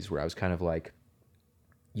Batman movies, where I was kind of like,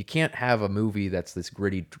 you can't have a movie that's this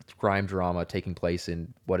gritty crime drama taking place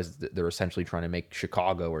in they're essentially trying to make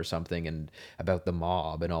Chicago or something, and about the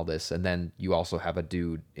mob and all this, and then you also have a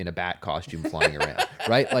dude in a bat costume flying around,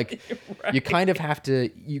 right? Like, you kind of have to.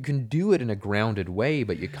 You can do it in a grounded way,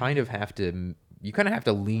 but you kind of have to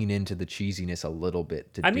lean into the cheesiness a little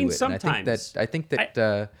bit to do it. Sometimes. And I think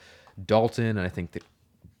that Dalton, and I think that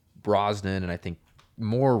Brosnan, and I think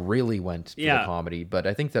Moore really went for the comedy, but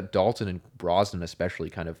I think that Dalton and Brosnan especially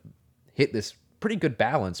kind of hit this pretty good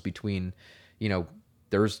balance between,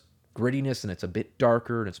 there's grittiness and it's a bit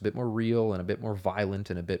darker and it's a bit more real and a bit more violent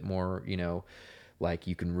and a bit more, like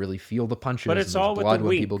you can really feel the punches But it's and all there's with blood the when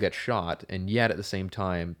wink. people get shot, and yet at the same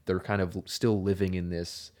time they're kind of still living in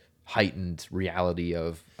this heightened reality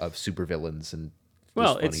of supervillains and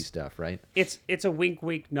funny stuff, right? It's a wink,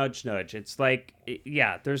 wink, nudge, nudge. It's like,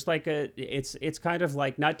 there's like it's kind of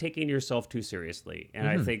like not taking yourself too seriously. And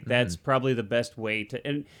I think that's probably the best way to,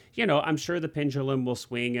 and I'm sure the pendulum will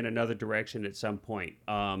swing in another direction at some point.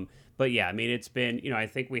 But yeah, I mean, it's been, I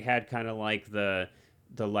think we had kind of like the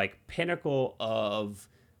like pinnacle of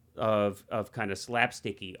kind of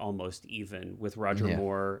slapsticky almost, even with Roger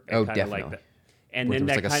Moore. And kind of like definitely. And Where then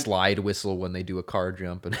there's that like a kind slide whistle when they do a car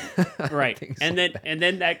jump and right, and like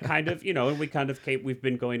then that kind of, and we kind of we've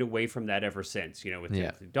been going away from that ever since, with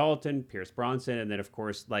Timothy Dalton, Pierce Bronson, and then of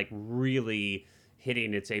course like really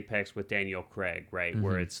hitting its apex with Daniel Craig, right,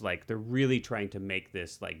 where it's like they're really trying to make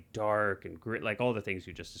this like dark and grit, like all the things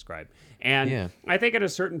you just described. And I think at a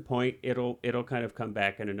certain point it'll kind of come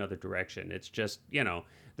back in another direction. It's just,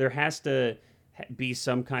 there has to be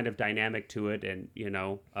some kind of dynamic to it, and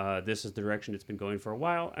this is the direction it's been going for a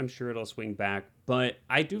while. I'm sure it'll swing back, but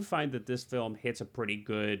I do find that this film hits a pretty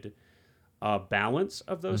good balance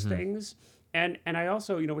of those things. And I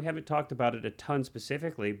also, we haven't talked about it a ton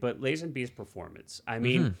specifically, but Lazenby's performance, I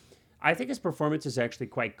mean, I think his performance is actually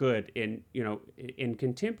quite good. In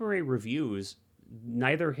contemporary reviews,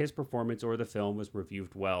 neither his performance or the film was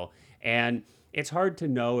reviewed well, and it's hard to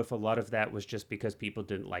know if a lot of that was just because people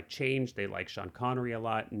didn't like change. They like Sean Connery a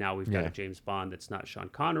lot. Now we've got a James Bond that's not Sean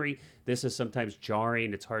Connery. This is sometimes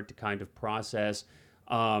jarring. It's hard to kind of process.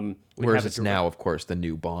 Whereas it's now, of course, the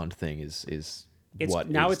new Bond thing is what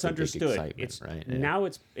now is it's the big understood. excitement, right? Now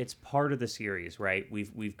it's part of the series, right?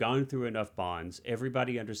 We've gone through enough Bonds.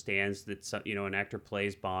 Everybody understands that an actor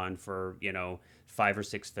plays Bond for 5 or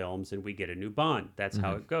 6 films, and we get a new Bond. That's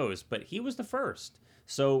how it goes. But he was the first,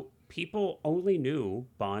 so people only knew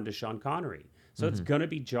Bond as Sean Connery. So it's gonna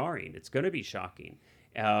be jarring. It's gonna be shocking.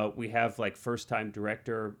 We have like first-time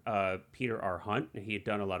director Peter R. Hunt. He had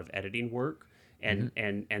done a lot of editing work. And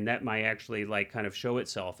that might actually like kind of show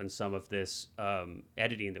itself in some of this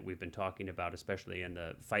editing that we've been talking about, especially in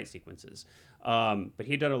the fight sequences. But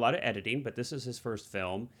he'd done a lot of editing, but this is his first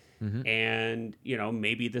film. And,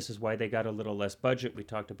 maybe this is why they got a little less budget. We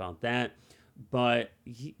talked about that. But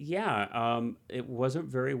it wasn't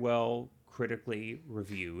very well critically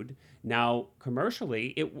reviewed. Now,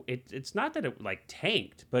 commercially, it's not that it like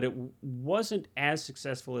tanked, but it wasn't as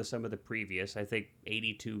successful as some of the previous. I think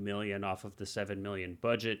 82 million off of the 7 million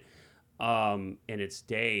budget in its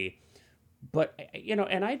day. But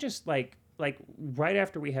and I just like right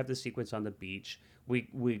after we have the sequence on the beach,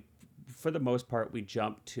 we for the most part we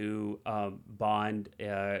jump to Bond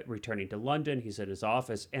returning to London. He's at his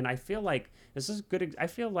office, and I feel like this is good. I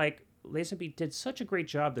feel like Lazenby did such a great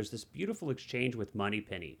job. There's this beautiful exchange with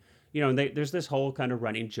Moneypenny. And there's this whole kind of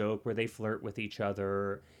running joke where they flirt with each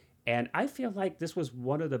other. And I feel like this was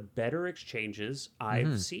one of the better exchanges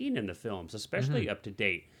I've seen in the films, especially up to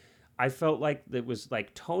date. I felt like it was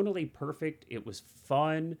like tonally perfect. It was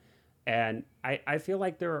fun. And I feel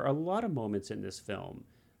like there are a lot of moments in this film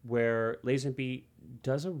where Lazenby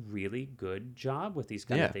does a really good job with these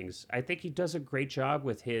kind of things. I think he does a great job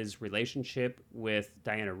with his relationship with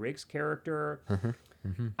Diana Rigg's character.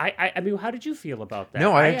 I mean, how did you feel about that?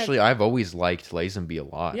 No, I've always liked Lazenby a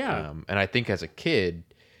lot. Yeah. And I think as a kid,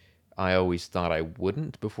 I always thought I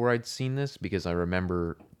wouldn't before I'd seen this, because I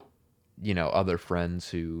remember, other friends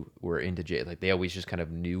who were into like they always just kind of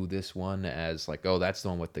knew this one as like, oh, that's the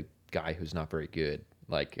one with the guy who's not very good.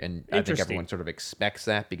 Like, and I think everyone sort of expects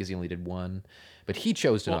that because he only did one, but he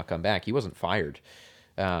chose to not come back. He wasn't fired.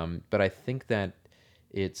 But I think that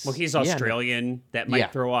it's he's yeah, no, Australian. That might Yeah.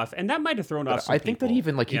 throw off, and that might have thrown off some I think that people,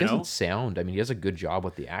 even like he you know? doesn't sound. I mean, he does a good job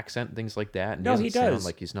with the accent and things like that. And No, he he doesn't sound does.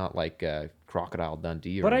 like he's not like Crocodile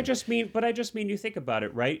Dundee. Or But I anything. just mean you think about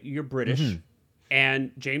it, right? You're British,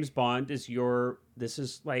 and James Bond is your. This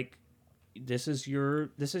is your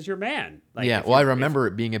man. Like, Yeah, if well, I you're- remember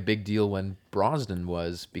it being a big deal when Brosnan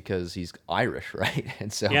was because he's Irish, right?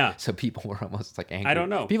 And so, Yeah. so people were almost like angry. I don't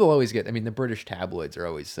know. People always get. I mean, the British tabloids are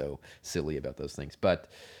always so silly about those things, but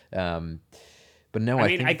no, I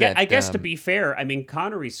mean, think I guess to be fair, I mean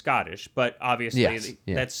Connery's Scottish, but obviously Yes,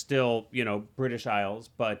 yeah. that's still British Isles.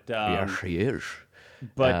 But yes, he is.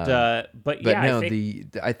 but yeah, But I no,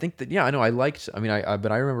 think, I think that I know I liked. I mean,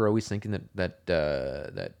 but I remember always thinking that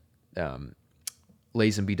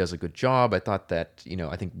Lazenby does a good job. I thought that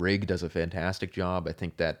I think Rigg does a fantastic job. I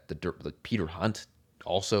think that the Peter Hunt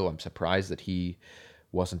also. I'm surprised that he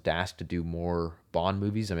wasn't asked to do more Bond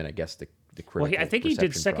movies. I mean, I guess the critical. I think he did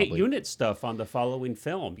reception second probably. unit stuff on the following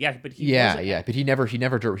film. Yeah, but he Yeah, wasn't, yeah, but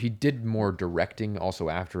he did more directing also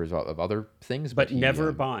after of other things, but he,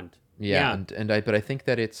 never Bond. Yeah, but I think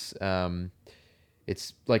that it's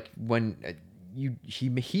like when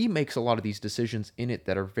he makes a lot of these decisions in it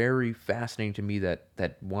that are very fascinating to me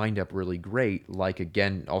that wind up really great. Like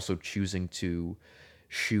again, also choosing to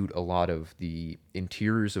shoot a lot of the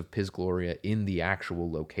interiors of Piz Gloria in the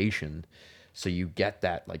actual location. So you get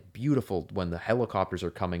that like beautiful when the helicopters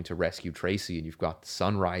are coming to rescue Tracy, and you've got the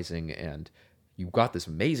sun rising, and you've got this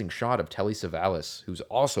amazing shot of Telly Savalas, who's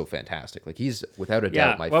also fantastic. Like he's without a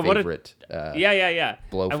doubt my favorite. Yeah.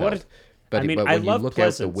 Blofeld. I mean, but I when you love look out the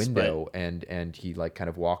Pleasance, window and he like kind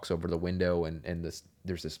of walks over the window and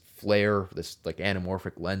there's this flare, this like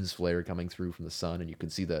anamorphic lens flare coming through from the sun, and you can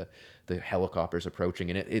see the helicopters approaching,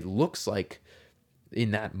 and it looks like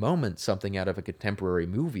in that moment something out of a contemporary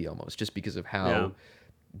movie almost, just because of how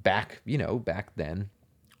back then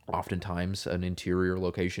oftentimes an interior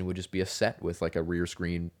location would just be a set with like a rear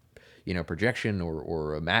screen projection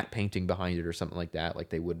or a matte painting behind it or something like that. Like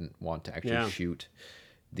they wouldn't want to actually shoot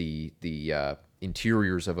the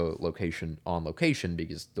interiors of a location on location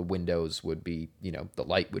because the windows would be the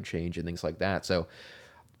light would change and things like that. So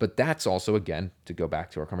but that's also, again, to go back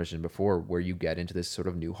to our conversation before, where you get into this sort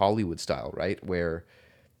of New Hollywood style, right? Where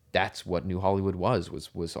that's what New Hollywood was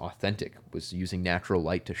authentic, was using natural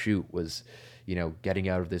light to shoot, was, getting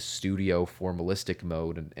out of this studio formalistic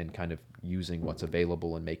mode and kind of using what's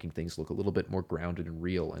available and making things look a little bit more grounded and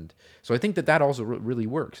real. And so I think that also really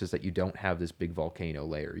works, is that you don't have this big volcano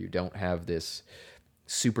layer. You don't have this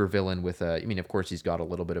super villain with I mean, of course, he's got a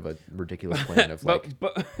little bit of a ridiculous plan of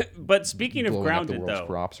but speaking of blowing up grounded, the world's though,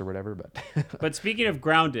 crops or whatever. But but speaking of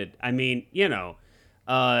grounded, I mean,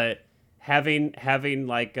 having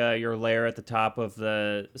like your lair at the top of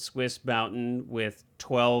the Swiss mountain with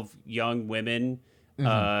 12 young women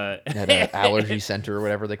at an allergy center or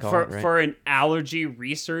whatever they call it, right? for an allergy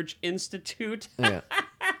research institute. Yeah.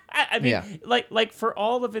 I mean, like for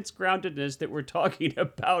all of its groundedness that we're talking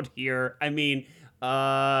about here, I mean,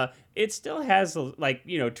 it still has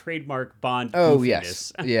trademark Bond. Oh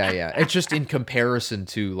goofiness. yes, yeah. It's just in comparison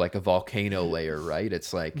to like a volcano layer, right?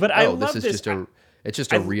 It's like, But I love this is this.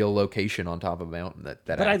 just a real location on top of a mountain that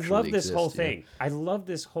But I love this exists, whole thing. I love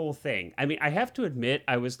this whole thing. I mean, I have to admit,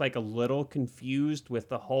 I was like a little confused with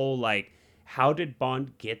the whole like, how did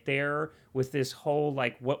Bond get there with this whole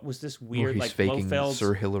like, what was this Where weird he's like faking Blofeld's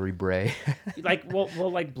Sir Hilary Bray. like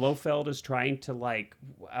like Blofeld is trying to like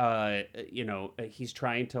he's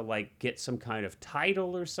trying to like get some kind of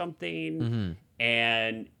title or something,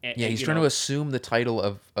 and Yeah, he's trying to assume the title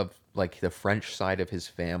of like the French side of his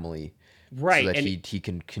family, right, so that and he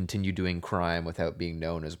can continue doing crime without being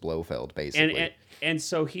known as Blofeld, basically. and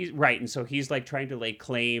so he's right, and so he's like trying to lay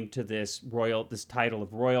claim to this title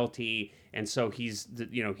of royalty, and so he's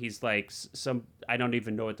he's like some, I don't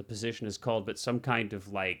even know what the position is called, but some kind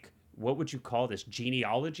of like, what would you call this,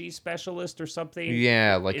 genealogy specialist or something?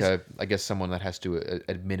 Yeah, like I guess someone that has to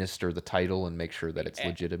administer the title and make sure that it's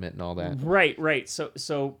legitimate and all that. Right. So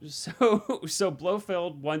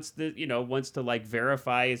Blofeld wants to like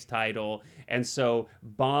verify his title, and so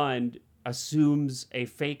Bond assumes a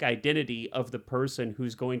fake identity of the person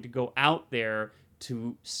who's going to go out there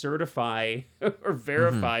to certify or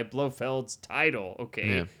verify Blofeld's title.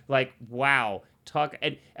 Okay, Yeah. like wow,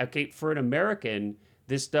 for an American,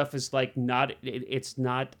 this stuff is like it's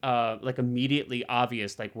not like immediately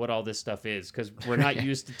obvious like what all this stuff is, because we're not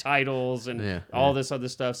used to titles and all this other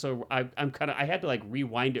stuff. So I had to like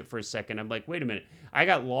rewind it for a second. I'm like, wait a minute, I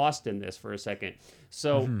got lost in this for a second.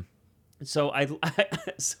 So So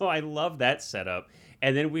so I love that setup.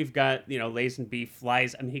 And then we've got, Lazenby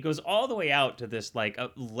flies. I mean, he goes all the way out to this like a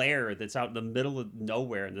lair that's out in the middle of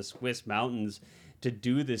nowhere in the Swiss mountains to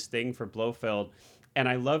do this thing for Blofeld. And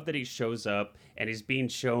I love that he shows up and he's being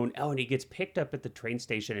shown. Oh, and he gets picked up at the train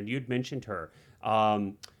station. And you'd mentioned her.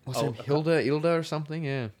 Was it Hilda or something?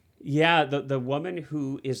 Yeah. Yeah, the woman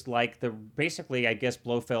who is like basically, I guess,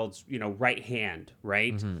 Blofeld's right hand,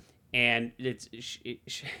 right? Mm-hmm. And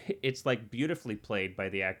it's like beautifully played by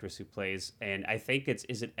the actress who plays, and I think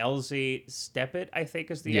is it Elsie Steppet, I think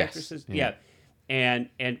is the actress's, yeah, and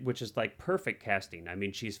which is like perfect casting. I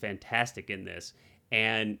mean, she's fantastic in this,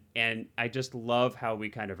 and I just love how we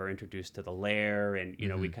kind of are introduced to the lair, and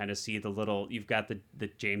we kind of see you've got the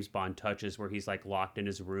James Bond touches where he's like locked in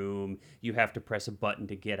his room, you have to press a button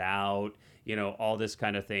to get out, all this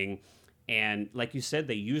kind of thing. And like you said,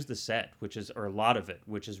 they use the set, or a lot of it,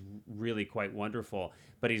 which is really quite wonderful.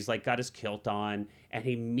 But he's like got his kilt on, and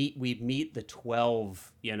we meet the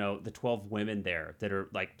 12 women there that are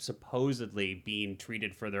like supposedly being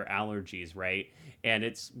treated for their allergies, right? And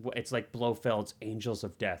it's like Blofeld's Angels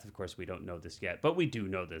of Death. Of course, we don't know this yet, but we do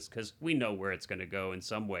know this because we know where it's going to go in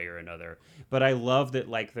some way or another. But I love that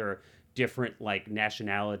like they're different like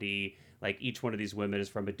nationality. Like each one of these women is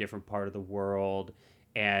from a different part of the world.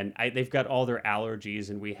 And they've got all their allergies,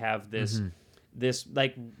 and we have this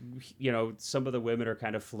like, some of the women are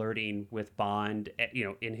kind of flirting with Bond,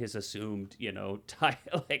 in his assumed,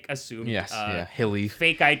 hilly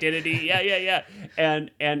fake identity. Yeah.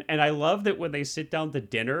 And I love that when they sit down to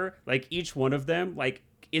dinner, like each one of them, like,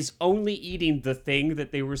 is only eating the thing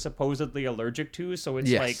that they were supposedly allergic to. So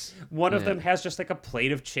it's like one of them has just like a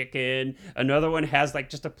plate of chicken. Another one has like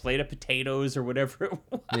just a plate of potatoes or whatever it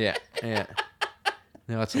was. Yeah.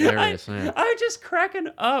 No, that's hilarious. I'm just cracking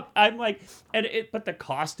up. I'm like, but the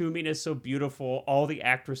costuming is so beautiful. All the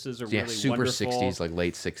actresses are really super wonderful. 60s, like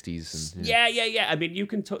late 60s. And, yeah. I mean, you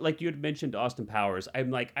can like you had mentioned Austin Powers.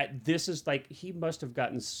 I'm like, this is like he must have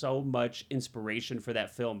gotten so much inspiration for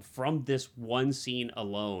that film from this one scene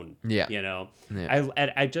alone. Yeah.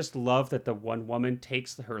 I just love that the one woman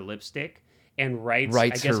takes her lipstick and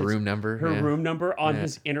writes her room number. Room number on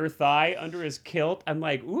his inner thigh under his kilt. I'm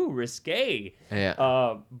like, ooh, risque.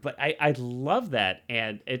 Yeah. But I love that,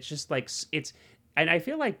 and it's just like and I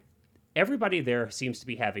feel like everybody there seems to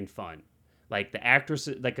be having fun. Like the actress,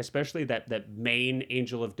 like especially that main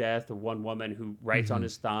Angel of Death, the one woman who writes on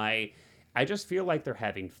his thigh. I just feel like they're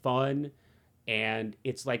having fun, and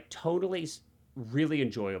it's like totally really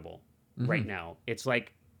enjoyable right now. It's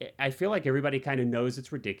like I feel like everybody kind of knows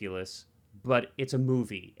it's ridiculous, but it's a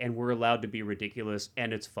movie and we're allowed to be ridiculous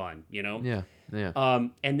and it's fun, Yeah.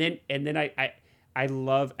 And then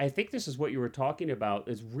I think this is what you were talking about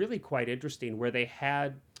is really quite interesting where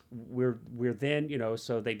we're then,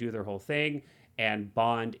 so they do their whole thing and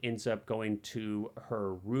Bond ends up going to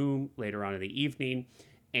her room later on in the evening.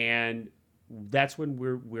 And that's when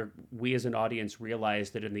we as an audience realize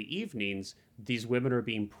that in the evenings, these women are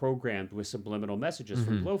being programmed with subliminal messages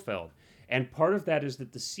from Blofeld. And part of that is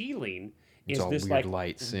that the ceiling is this like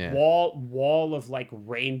lights, wall of like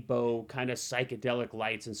rainbow kind of psychedelic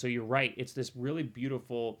lights. And so you're right. It's this really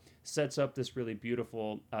beautiful, sets up this really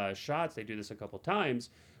beautiful shots. They do this a couple times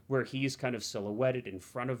where he's kind of silhouetted in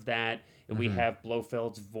front of that. And we have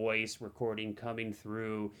Blofeld's voice recording coming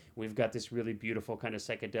through. We've got this really beautiful kind of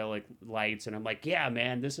psychedelic lights. And I'm like, yeah,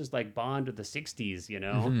 man, this is like Bond of the 60s, Yeah,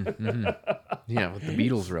 the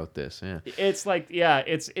Beatles wrote this, yeah. It's like, yeah,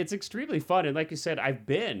 it's extremely fun. And like you said, I've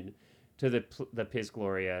been to the Piz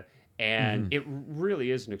Gloria, and it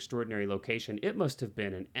really is an extraordinary location. It must have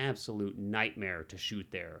been an absolute nightmare to shoot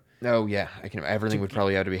there. Oh yeah, everything would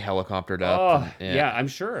probably have to be helicoptered up. Oh yeah, I'm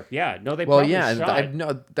sure. Yeah, no, they probably shot.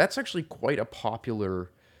 No, that's actually quite a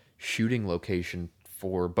popular shooting location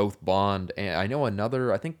for both Bond and I know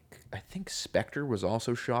another. I think Spectre was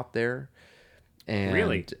also shot there. And,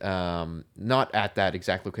 really? Not at that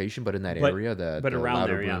exact location, but in that area, the around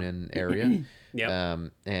there, area. Yeah.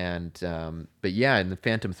 But yeah, and the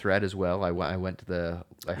Phantom Thread as well. I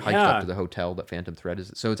hiked up to the hotel that Phantom Thread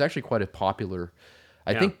is. So it's actually quite a popular.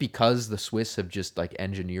 I think because the Swiss have just like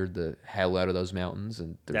engineered the hell out of those mountains,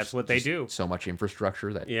 and that's what they do. So much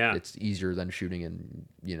infrastructure that it's easier than shooting in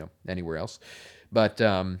anywhere else. But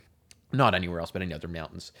Not anywhere else, but any other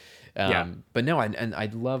mountains. Yeah. But no, and I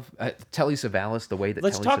love Telly Savalas, the way that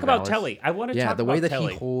Let's Telly talk about Savalas- Telly. I want to yeah, talk the about way that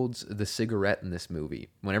Telly. he holds the cigarette in this movie.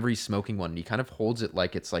 Whenever he's smoking one, he kind of holds it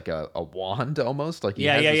like it's like a wand almost. Like he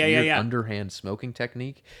has this weird underhand smoking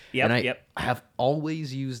technique. Yep, and I yep. have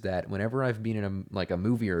always used that whenever I've been in a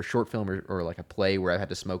movie or a short film or like a play where I've had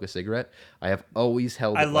to smoke a cigarette. I have always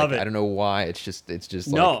held it. I love it. I don't know why. It's just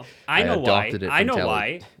No, like I know why. adopted it I from know Telly.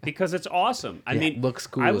 why. Because it's awesome. I mean, it looks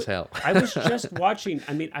cool as hell. I was just watching.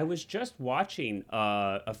 I was just watching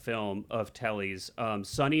a film of Telly's,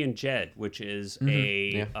 Sonny and Jed, which is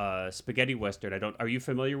a spaghetti western. Are you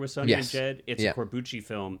familiar with Sonny and Yes. Jed? It's a Corbucci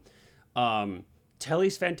film.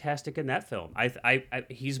 Telly's fantastic in that film.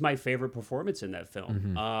 He's my favorite performance in that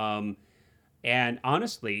film. And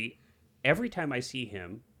honestly, every time I see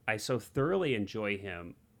him, I so thoroughly enjoy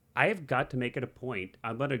him. I have got to make it a point.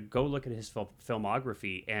 I'm going to go look at his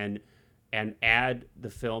filmography and add the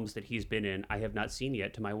films that he's been in I have not seen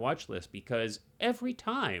yet to my watch list, because every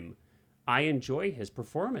time I enjoy his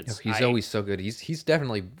performance. He's always so good. He's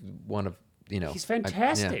definitely one of, He's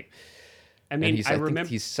fantastic. I mean, I think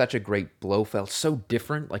he's such a great Blofeld, so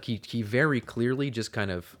different. Like he very clearly just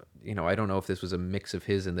kind of, I don't know if this was a mix of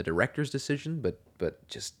his and the director's decision, but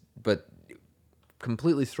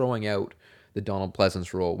completely throwing out the Donald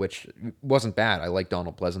Pleasance role, which wasn't bad. I like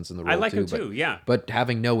Donald Pleasance in the role. I like him too, yeah. But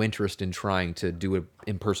having no interest in trying to do an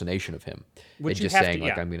impersonation of him, Which and you just have saying to,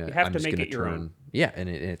 like yeah. I'm You gonna, have I'm to just make gonna it your turn. own. Yeah, and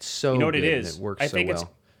it's so. You know what good, it and is? it works I think so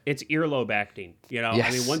well. it's earlobe acting. Yes,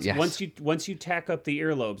 I mean, yes. once you tack up the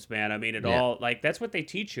earlobes, man. I mean, all like that's what they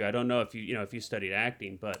teach you. I don't know if if you studied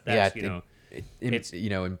acting, but that's it it's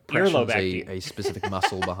impressions earlobe acting. a specific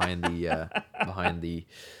muscle behind the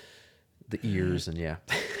ears, and yeah.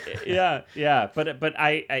 But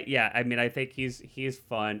I mean, I think he's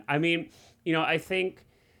fun. I mean, I think.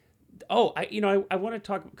 Oh, I want to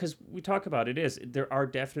talk, because we talk about there are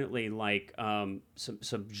definitely like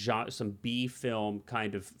some B film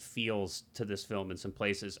kind of feels to this film in some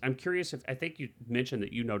places. I'm curious I think you mentioned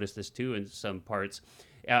that you noticed this too in some parts,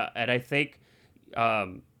 and I think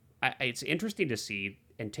it's interesting to see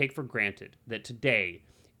and take for granted that today,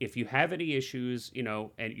 if you have any issues,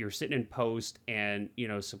 and you're sitting in post and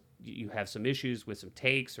you have some issues with some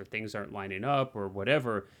takes or things aren't lining up or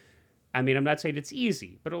whatever. I mean, I'm not saying it's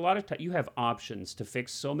easy, but a lot of times you have options to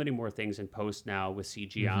fix so many more things in post now with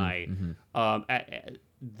CGI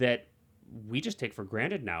that we just take for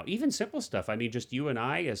granted now. Even simple stuff. I mean, just you and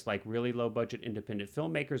I as like really low budget independent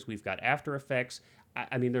filmmakers, we've got After Effects.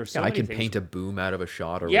 I mean, there's so many I can things. paint a boom out of a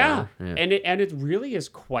shot or whatever. Yeah. And it really is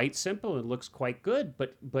quite simple and looks quite good.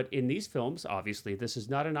 But in these films, obviously, this is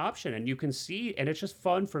not an option, and you can see, and it's just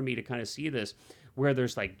fun for me to kind of see this, where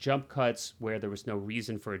there's like jump cuts where there was no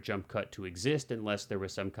reason for a jump cut to exist unless there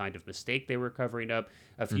was some kind of mistake they were covering up.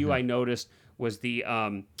 A few I noticed was the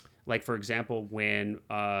like, for example, when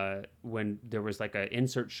there was like an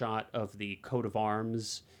insert shot of the coat of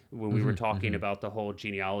arms when we were talking about the whole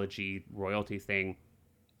genealogy royalty thing.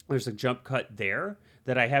 There's a jump cut there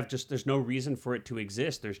that I have there's no reason for it to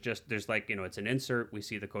exist. There's like, it's an insert. We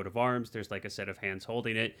see the coat of arms. There's like a set of hands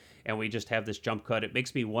holding it, and we just have this jump cut. It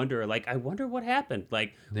makes me wonder, like, I wonder what happened.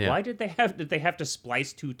 Like, why did they have to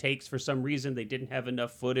splice two takes for some reason? They didn't have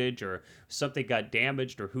enough footage, or something got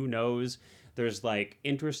damaged, or who knows. There's like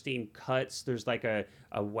interesting cuts. There's like a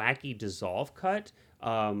wacky dissolve cut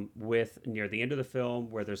with near the end of the film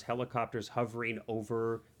where there's helicopters hovering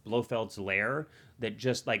over Blofeld's lair that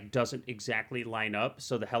just like doesn't exactly line up.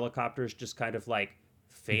 So the helicopters just kind of like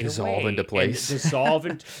dissolve into place,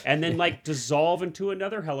 and then like dissolve into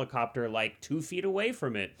another helicopter like 2 feet away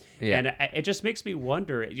from it. Yeah. And it just makes me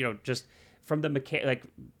wonder, just from the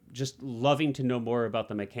just loving to know more about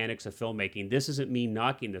the mechanics of filmmaking. This isn't me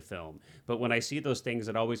knocking the film, but when I see those things,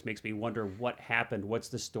 it always makes me wonder what happened. What's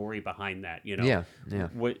the story behind that? Yeah.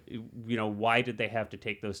 What, why did they have to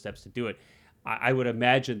take those steps to do it? I would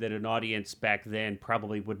imagine that an audience back then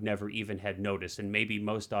probably would never even had noticed, and maybe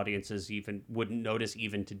most audiences even wouldn't notice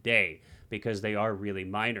even today because they are really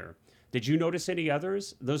minor. Did you notice any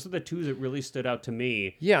others? Those are the two that really stood out to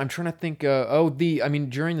me. Yeah, I'm trying to think.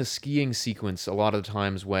 During the skiing sequence, a lot of the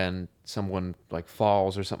times when someone like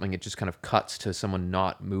falls or something, it just kind of cuts to someone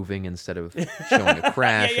not moving instead of showing a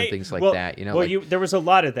crash and things like that. There was a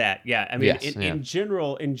lot of that. Yeah, I mean, Yes, in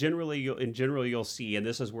general, you'll see, and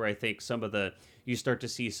this is where I think you start to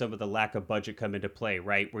see some of the lack of budget come into play,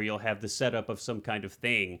 right? Where you'll have the setup of some kind of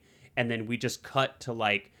thing, and then we just cut to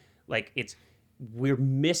like it's. we're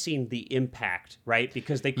missing the impact, right?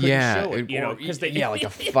 Because they couldn't show it, because they like a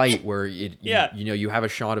fight where Yeah. you have a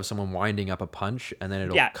shot of someone winding up a punch, and then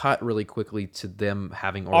it'll cut really quickly to them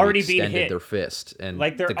having Already being extended hit. their fist, and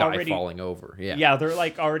Like they're the guy already falling over. Yeah, they're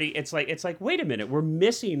like already. It's like wait a minute, we're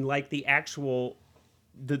missing like the actual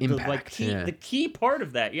the Impact, like key yeah. the key part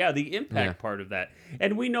of that. Yeah, the impact part of that,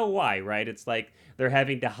 and we know why, right? It's like they're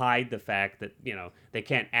having to hide the fact that they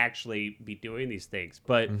can't actually be doing these things,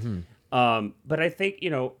 but. But I think,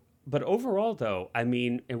 but overall though, I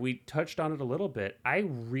mean, and we touched on it a little bit, I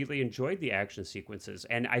really enjoyed the action sequences.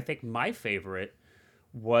 And I think my favorite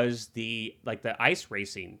was the ice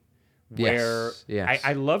racing where Yes.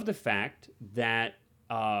 I love the fact that,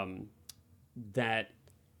 that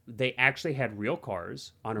they actually had real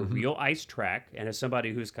cars on a real ice track. And as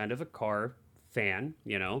somebody who's kind of a car fan,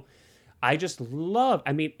 I just love,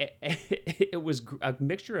 I mean, it was a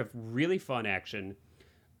mixture of really fun action,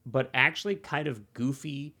 but actually kind of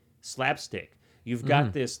goofy slapstick. You've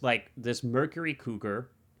got this Mercury Cougar,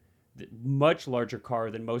 much larger car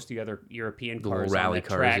than most of the other European cars little rally on that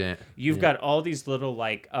cars, track. yeah. You've got all these little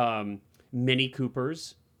Mini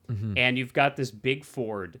Coopers, and you've got this big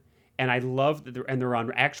Ford, and I love that they're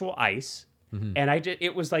on actual ice. And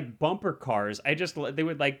it was like bumper cars. They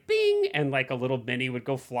would like bing, and like a little mini would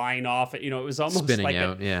go flying off. It was almost Spinning like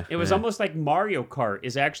out, it was almost like Mario Kart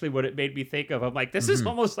is actually what it made me think of. I'm like, this is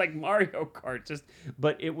almost like Mario Kart.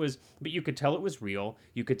 But you could tell it was real.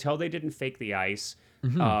 You could tell they didn't fake the ice.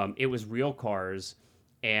 It was real cars,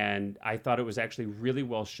 and I thought it was actually really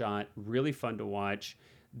well shot, really fun to watch.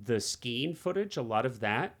 The skiing footage, a lot of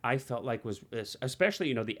that I felt like was,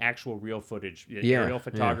 especially the actual real footage, aerial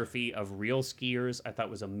photography of real skiers, I thought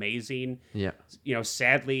was amazing. Yeah.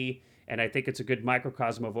 Sadly, and I think it's a good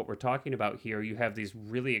microcosm of what we're talking about here, you have these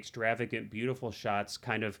really extravagant, beautiful shots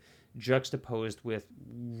kind of juxtaposed with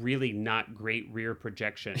really not great rear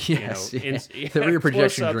projection. Yes, the rear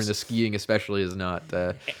projection during the skiing especially is not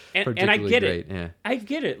particularly and I get great. it. Yeah. I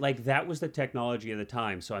get it. Like, that was the technology of the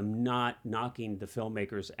time, so I'm not knocking the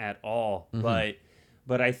filmmakers at all.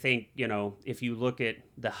 But I think, if you look at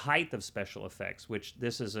the height of special effects, which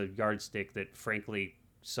this is a yardstick that, frankly,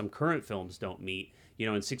 some current films don't meet.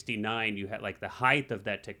 In 69, you had like the height of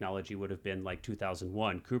that technology would have been like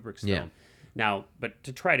 2001, Kubrick's film. Now, but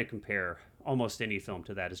to try to compare almost any film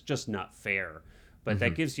to that is just not fair. But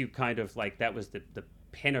that gives you kind of like, that was the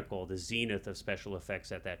pinnacle, the zenith of special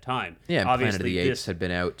effects at that time. Yeah, and obviously, Planet of the Apes had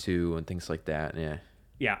been out too, and things like that. Yeah.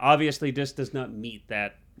 Yeah, obviously this does not meet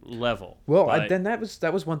that level. Well, then that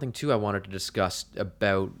was one thing too I wanted to discuss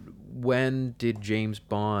about when did James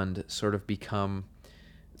Bond sort of become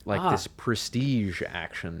like this prestige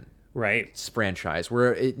action franchise,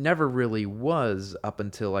 where it never really was up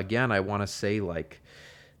until, again, I want to say like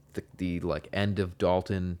the like end of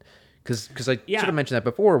Dalton, because I sort of mentioned that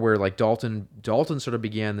before, where like Dalton sort of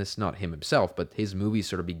began this, not him himself, but his movies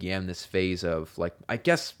sort of began this phase of like, I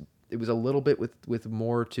guess it was a little bit with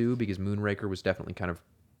more too, because Moonraker was definitely kind of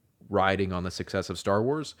riding on the success of Star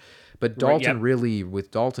Wars, but Dalton with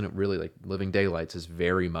Dalton it really, like Living Daylights is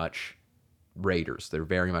very much Raiders. They're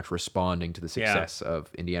very much responding to the success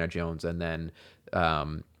of Indiana Jones, and then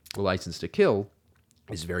License to Kill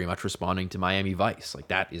is very much responding to Miami Vice. Like,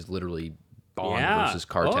 that is literally Bond versus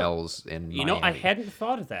cartels in Miami. I hadn't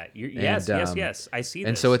thought of that. Yes, I see.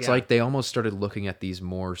 And so it's like they almost started looking at these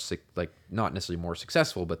more like not necessarily more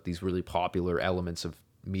successful, but these really popular elements of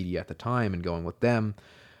media at the time and going with them.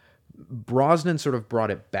 Brosnan sort of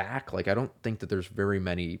brought it back. Like, I don't think that there's very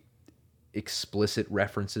many explicit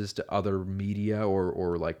references to other media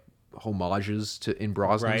or like homages in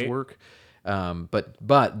Brosnan's work,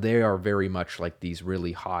 but they are very much like these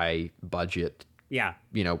really high budget,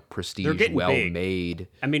 prestige, well made.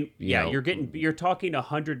 I mean, you're talking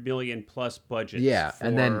 $100 million plus budgets.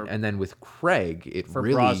 And then with Craig, it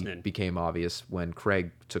really Brosnan became obvious when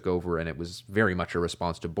Craig took over, and it was very much a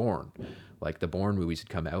response to Bourne. Like, the Bourne movies had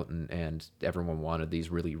come out, and everyone wanted these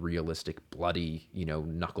really realistic, bloody,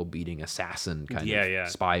 knuckle beating assassin kind of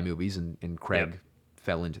spy movies, and Craig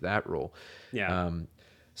fell into that role.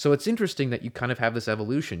 So it's interesting that you kind of have this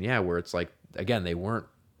evolution, where it's like, again,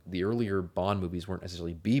 the earlier Bond movies weren't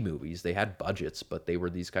necessarily B movies. They had budgets, but they were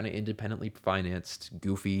these kind of independently financed,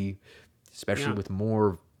 goofy, especially with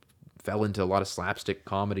more, fell into a lot of slapstick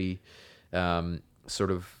comedy, sort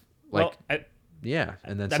of like...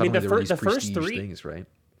 and then suddenly there were these prestige things, right?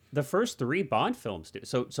 The first three Bond films did.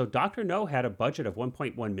 So Dr. No had a budget of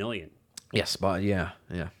 $1.1 million. Yes, but yeah.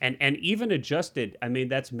 And even adjusted, I mean,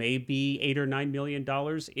 that's maybe $8 or $9 million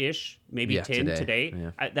ish, maybe Yeah, 10 today.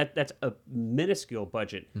 yeah. That's a minuscule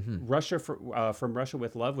budget. From Russia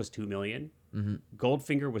with Love was 2 million.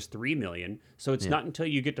 Goldfinger was 3 million. So it's Yeah. not until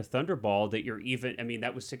you get to Thunderball that you're even. I mean,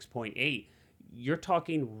 that was 6.8. You're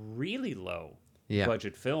talking really low Yeah.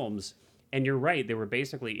 budget films, and you're right. They were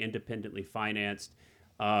basically independently financed.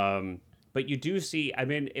 But you do see. I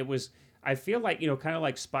mean, it was. I feel like, kind of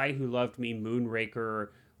like Spy Who Loved Me, Moonraker,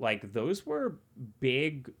 like those were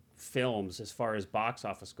big films as far as box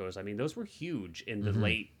office goes. I mean, those were huge in the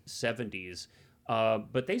late 70s.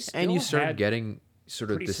 But they still And you started had getting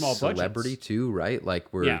sort of pretty this small celebrity budgets. too, right?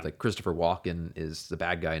 Like where Yeah. like Christopher Walken is the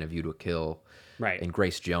bad guy in A View to a Kill, Right. and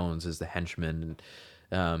Grace Jones is the henchman.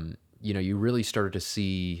 And you really started to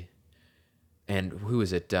see. And who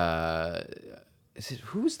is it?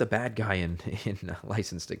 Who's the bad guy in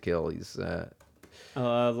License to Kill? He's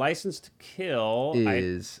License to Kill.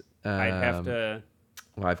 is I'd have to.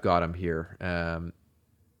 well, I've got him here.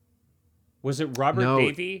 Was it Robert no,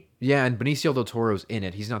 Davey? Yeah, and Benicio del Toro's in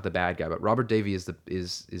it. He's not the bad guy, but Robert Davey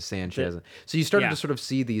is Sanchez. So you started yeah. to sort of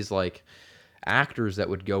see these like actors that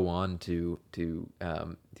would go on to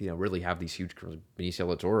really have these huge careers. Benicio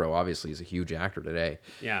del Toro obviously is a huge actor today.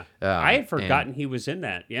 Yeah, I had forgotten he was in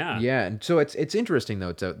that. Yeah, Yeah, and so it's interesting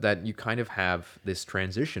though that you kind of have this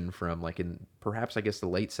transition from like in perhaps I guess the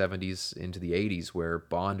late 70s into the 80s where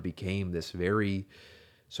Bond became this very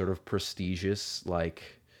sort of prestigious, like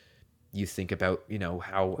you think about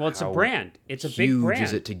how well, it's a brand. It's a big huge brand.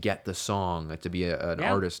 is it to get the song, like to be an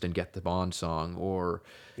Yeah. artist and get the Bond song, or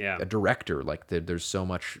Yeah. a director, like there's so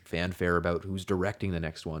much fanfare about who's directing the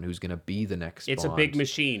next one, who's going to be the next It's Bond. a big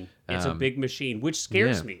machine. It's a big machine, which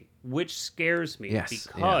scares yeah. me. Which scares me Yes,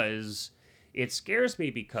 because it scares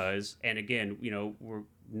me because, and again, we're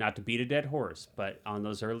not to beat a dead horse, but on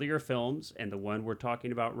those earlier films and the one we're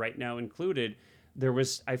talking about right now included,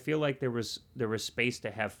 I feel like there was space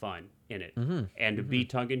to have fun in it and to be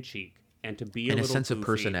tongue in cheek and to be and a a little sense of goofy.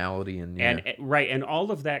 personality and Right, and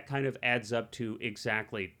all of that kind of adds up to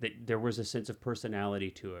exactly that there was a sense of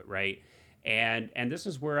personality to it, right? And this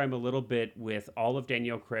is where I'm a little bit with all of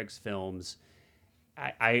Danielle Craig's films.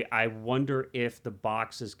 I wonder if the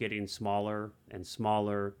box is getting smaller and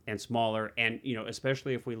smaller and smaller, and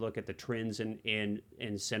especially if we look at the trends in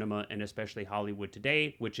cinema and especially Hollywood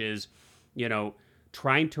today, which is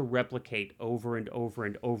trying to replicate over and over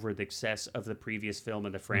and over the success of the previous film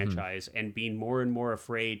in the franchise and being more and more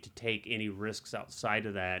afraid to take any risks outside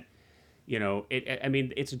of that. I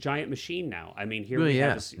mean, it's a giant machine now. I mean, here we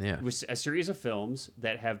have a series of films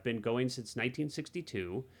that have been going since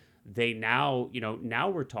 1962. They now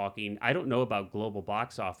we're talking, I don't know about global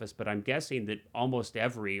box office, but I'm guessing that almost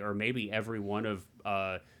every, or maybe every one of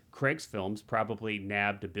Craig's films probably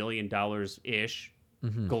nabbed $1 billion-ish.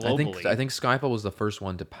 Globally. I think Skyfall was the first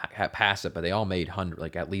one to pass it, but they all made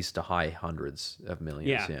at least the high hundreds of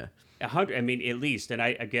millions. Yeah. 100. I mean, at least. And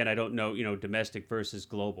I don't know, domestic versus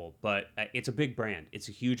global, but it's a big brand. It's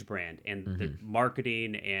a huge brand, and the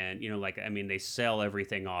marketing and they sell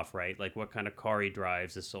everything off, right? Like what kind of car he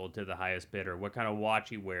drives is sold to the highest bidder. What kind of watch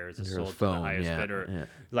he wears is sold to the highest bidder. Yeah.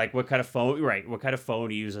 Like what kind of phone, right? What kind of phone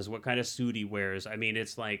he uses? What kind of suit he wears? I mean,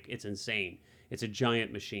 it's insane. It's a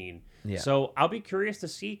giant machine. Yeah. So I'll be curious to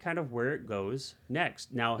see kind of where it goes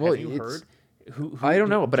next. Now, have you heard? Who I don't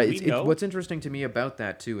know, but it's what's interesting to me about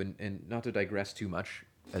that too, and not to digress too much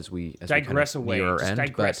as we digress away. Just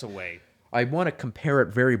digress away. I want to compare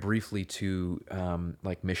it very briefly to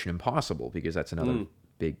like Mission Impossible, because that's another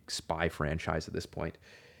big spy franchise at this point.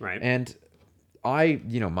 Right. And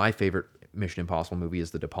my favorite Mission Impossible movie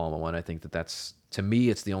is the De Palma one. I think that's, to me,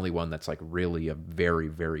 it's the only one that's like really a very,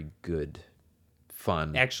 very good,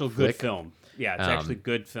 fun, good film. Yeah, it's actually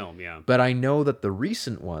good film, yeah. But I know that the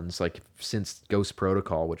recent ones, like since Ghost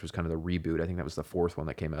Protocol, which was kind of the reboot, I think that was the fourth one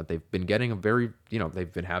that came out, they've been getting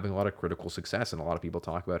they've been having a lot of critical success, and a lot of people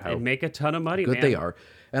talk about how they make a ton of money, good man. they are.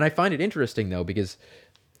 And I find it interesting, though, because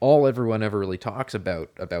all everyone ever really talks about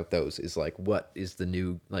those is like, what is the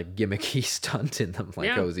new like gimmicky stunt in them?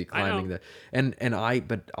 Like, is he climbing the...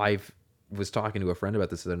 But I was talking to a friend about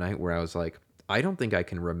this the other night where I was like, I don't think I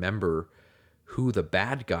can remember who the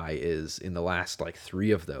bad guy is in the last like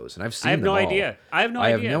 3 of those, and I've seen. I have them no all. idea. I have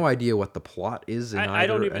no idea what the plot is in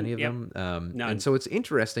any of them. And so it's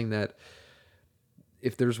interesting that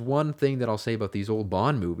if there's one thing that I'll say about these old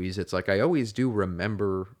Bond movies, it's like I always do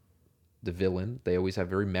remember the villain. They always have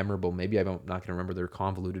very memorable. Maybe I'm not going to remember their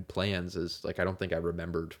convoluted plans. As like I don't think I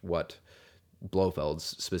remembered what Blofeld's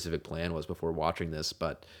specific plan was before watching this,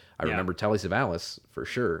 but I remember Telly Savalas for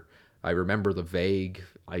sure. I remember the vague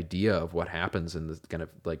idea of what happens in this kind of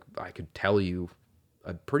like I could tell you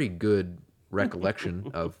a pretty good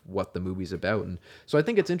recollection of what the movie's about. And so I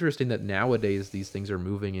think it's interesting that nowadays these things are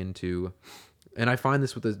moving into, and I find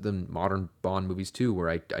this with the modern Bond movies too, where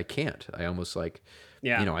I can't. I almost like,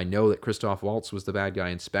 I know that Christoph Waltz was the bad guy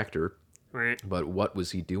in Spectre, but what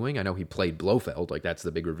was he doing? I know he played Blofeld. Like that's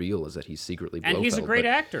the big reveal, is that he's secretly Blofeld. And he's a great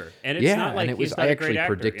actor. And it's not like he's not a great actor. I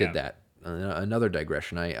actually predicted that. Another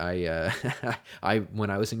digression. I when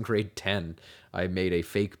I was in grade 10, I made a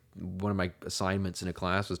fake. One of my assignments in a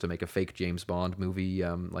class was to make a fake James Bond movie,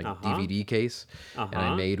 DVD case, and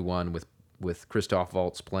I made one with Christoph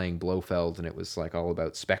Waltz playing Blofeld, and it was like all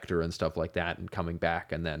about Spectre and stuff like that, and coming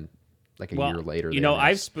back, and then like a year later,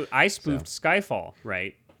 I spoofed Skyfall,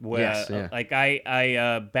 right? Yes, yeah. Like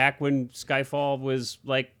I back when Skyfall was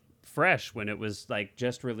like fresh, when it was like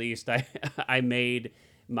just released, I made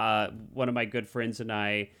one of my good friends and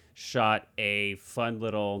I shot a fun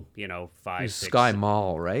little, 5, 6 Sky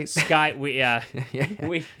Mall, right?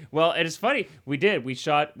 Well, it is funny. We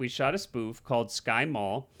shot a spoof called Sky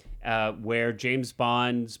Mall, where James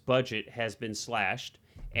Bond's budget has been slashed.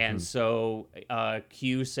 And so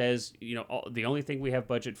Q says, the only thing we have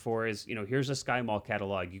budget for is, here's a Sky Mall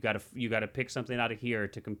catalog. You got to pick something out of here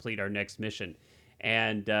to complete our next mission.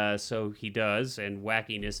 And so he does, and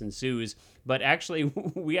wackiness ensues. But actually,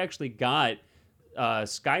 we actually got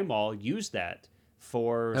Sky Mall used that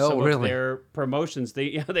for some of their promotions.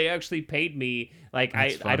 They actually paid me. Like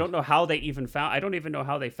I don't know how they even found. I don't even know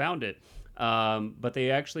how they found it. But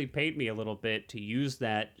they actually paid me a little bit to use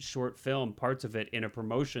that short film, parts of it, in a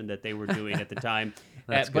promotion that they were doing at the time.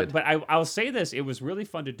 That's good. But I'll say this: it was really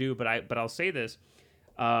fun to do. But I'll say this: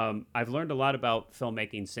 I've learned a lot about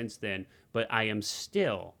filmmaking since then. But I am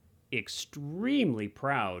still extremely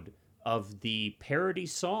proud of the parody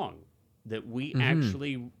song that we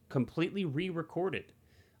actually completely re-recorded,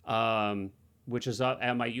 which is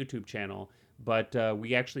at my YouTube channel. But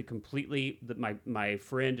we actually completely, my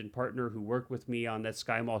friend and partner who worked with me on that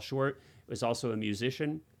Sky Mall short was also a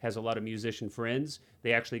musician, has a lot of musician friends.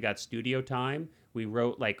 They actually got studio time. We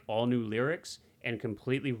wrote like all new lyrics and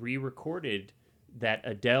completely re-recorded that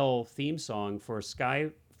Adele theme song for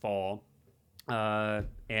Skyfall.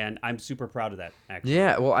 And I'm super proud of that, actually.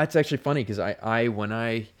 Yeah, well, that's actually funny because I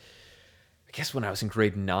guess when I was in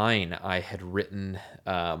grade 9, I had written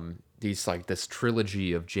this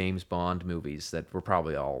trilogy of James Bond movies that were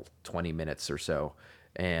probably all 20 minutes or so.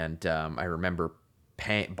 And I remember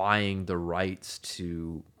buying the rights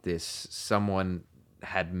to this. Someone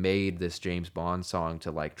had made this James Bond song to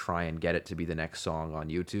like try and get it to be the next song on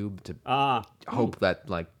YouTube to hope that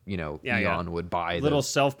Eon would buy the little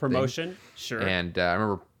self-promotion thing. Sure. And I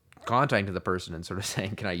remember contacting the person and sort of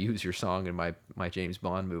saying, can I use your song in my James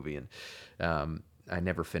Bond movie? And I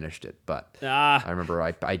never finished it, but I remember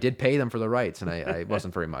I did pay them for the rights, and I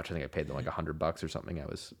wasn't very much. I think I paid them like $100 or something. I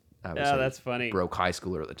was that's funny. Broke high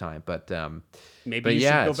schooler at the time, but maybe you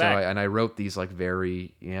should go back. I wrote these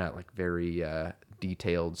very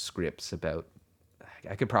detailed scripts about.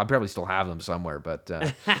 I could probably still have them somewhere, but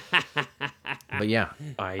yeah,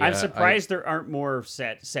 I'm surprised there aren't more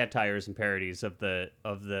satires and parodies of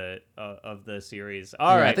the series.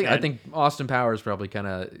 All right, I think Austin Powers probably kind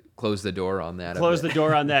of closed the door on that. Closed the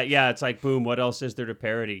door on that. Yeah, it's like boom. What else is there to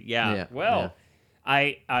parody? Yeah. Well.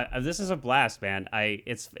 Yeah. This is a blast, man.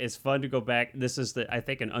 It's fun to go back. This is I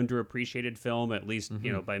think an underappreciated film, at least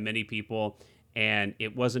by many people. And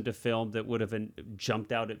it wasn't a film that would have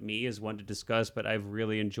jumped out at me as one to discuss, but I've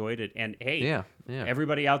really enjoyed it. And hey,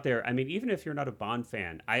 everybody out there, I mean, even if you're not a Bond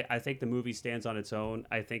fan, I think the movie stands on its own.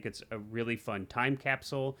 I think it's a really fun time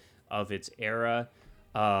capsule of its era.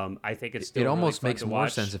 I think it's still. It almost really makes more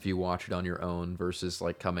sense if you watch it on your own versus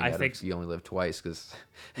like coming out of You Only Live Twice, because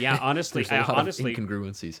honestly, there's a lot of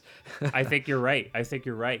incongruencies. I think you're right.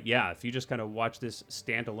 Yeah, if you just kind of watch this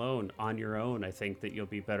standalone on your own, I think that you'll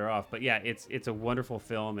be better off. But yeah, it's a wonderful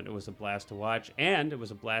film, and it was a blast to watch, and it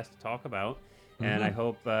was a blast to talk about. And I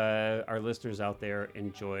hope our listeners out there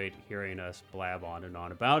enjoyed hearing us blab on and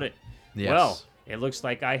on about it. Yes. Well, it looks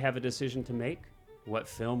like I have a decision to make. What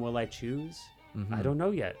film will I choose? I don't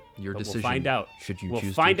know yet. Your decision. We'll find out. Should you we'll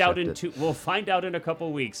choose find to out accept it. We'll find out in a couple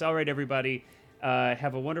weeks. All right, everybody.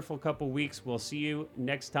 Have a wonderful couple weeks. We'll see you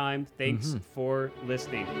next time. Thanks for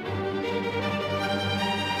listening.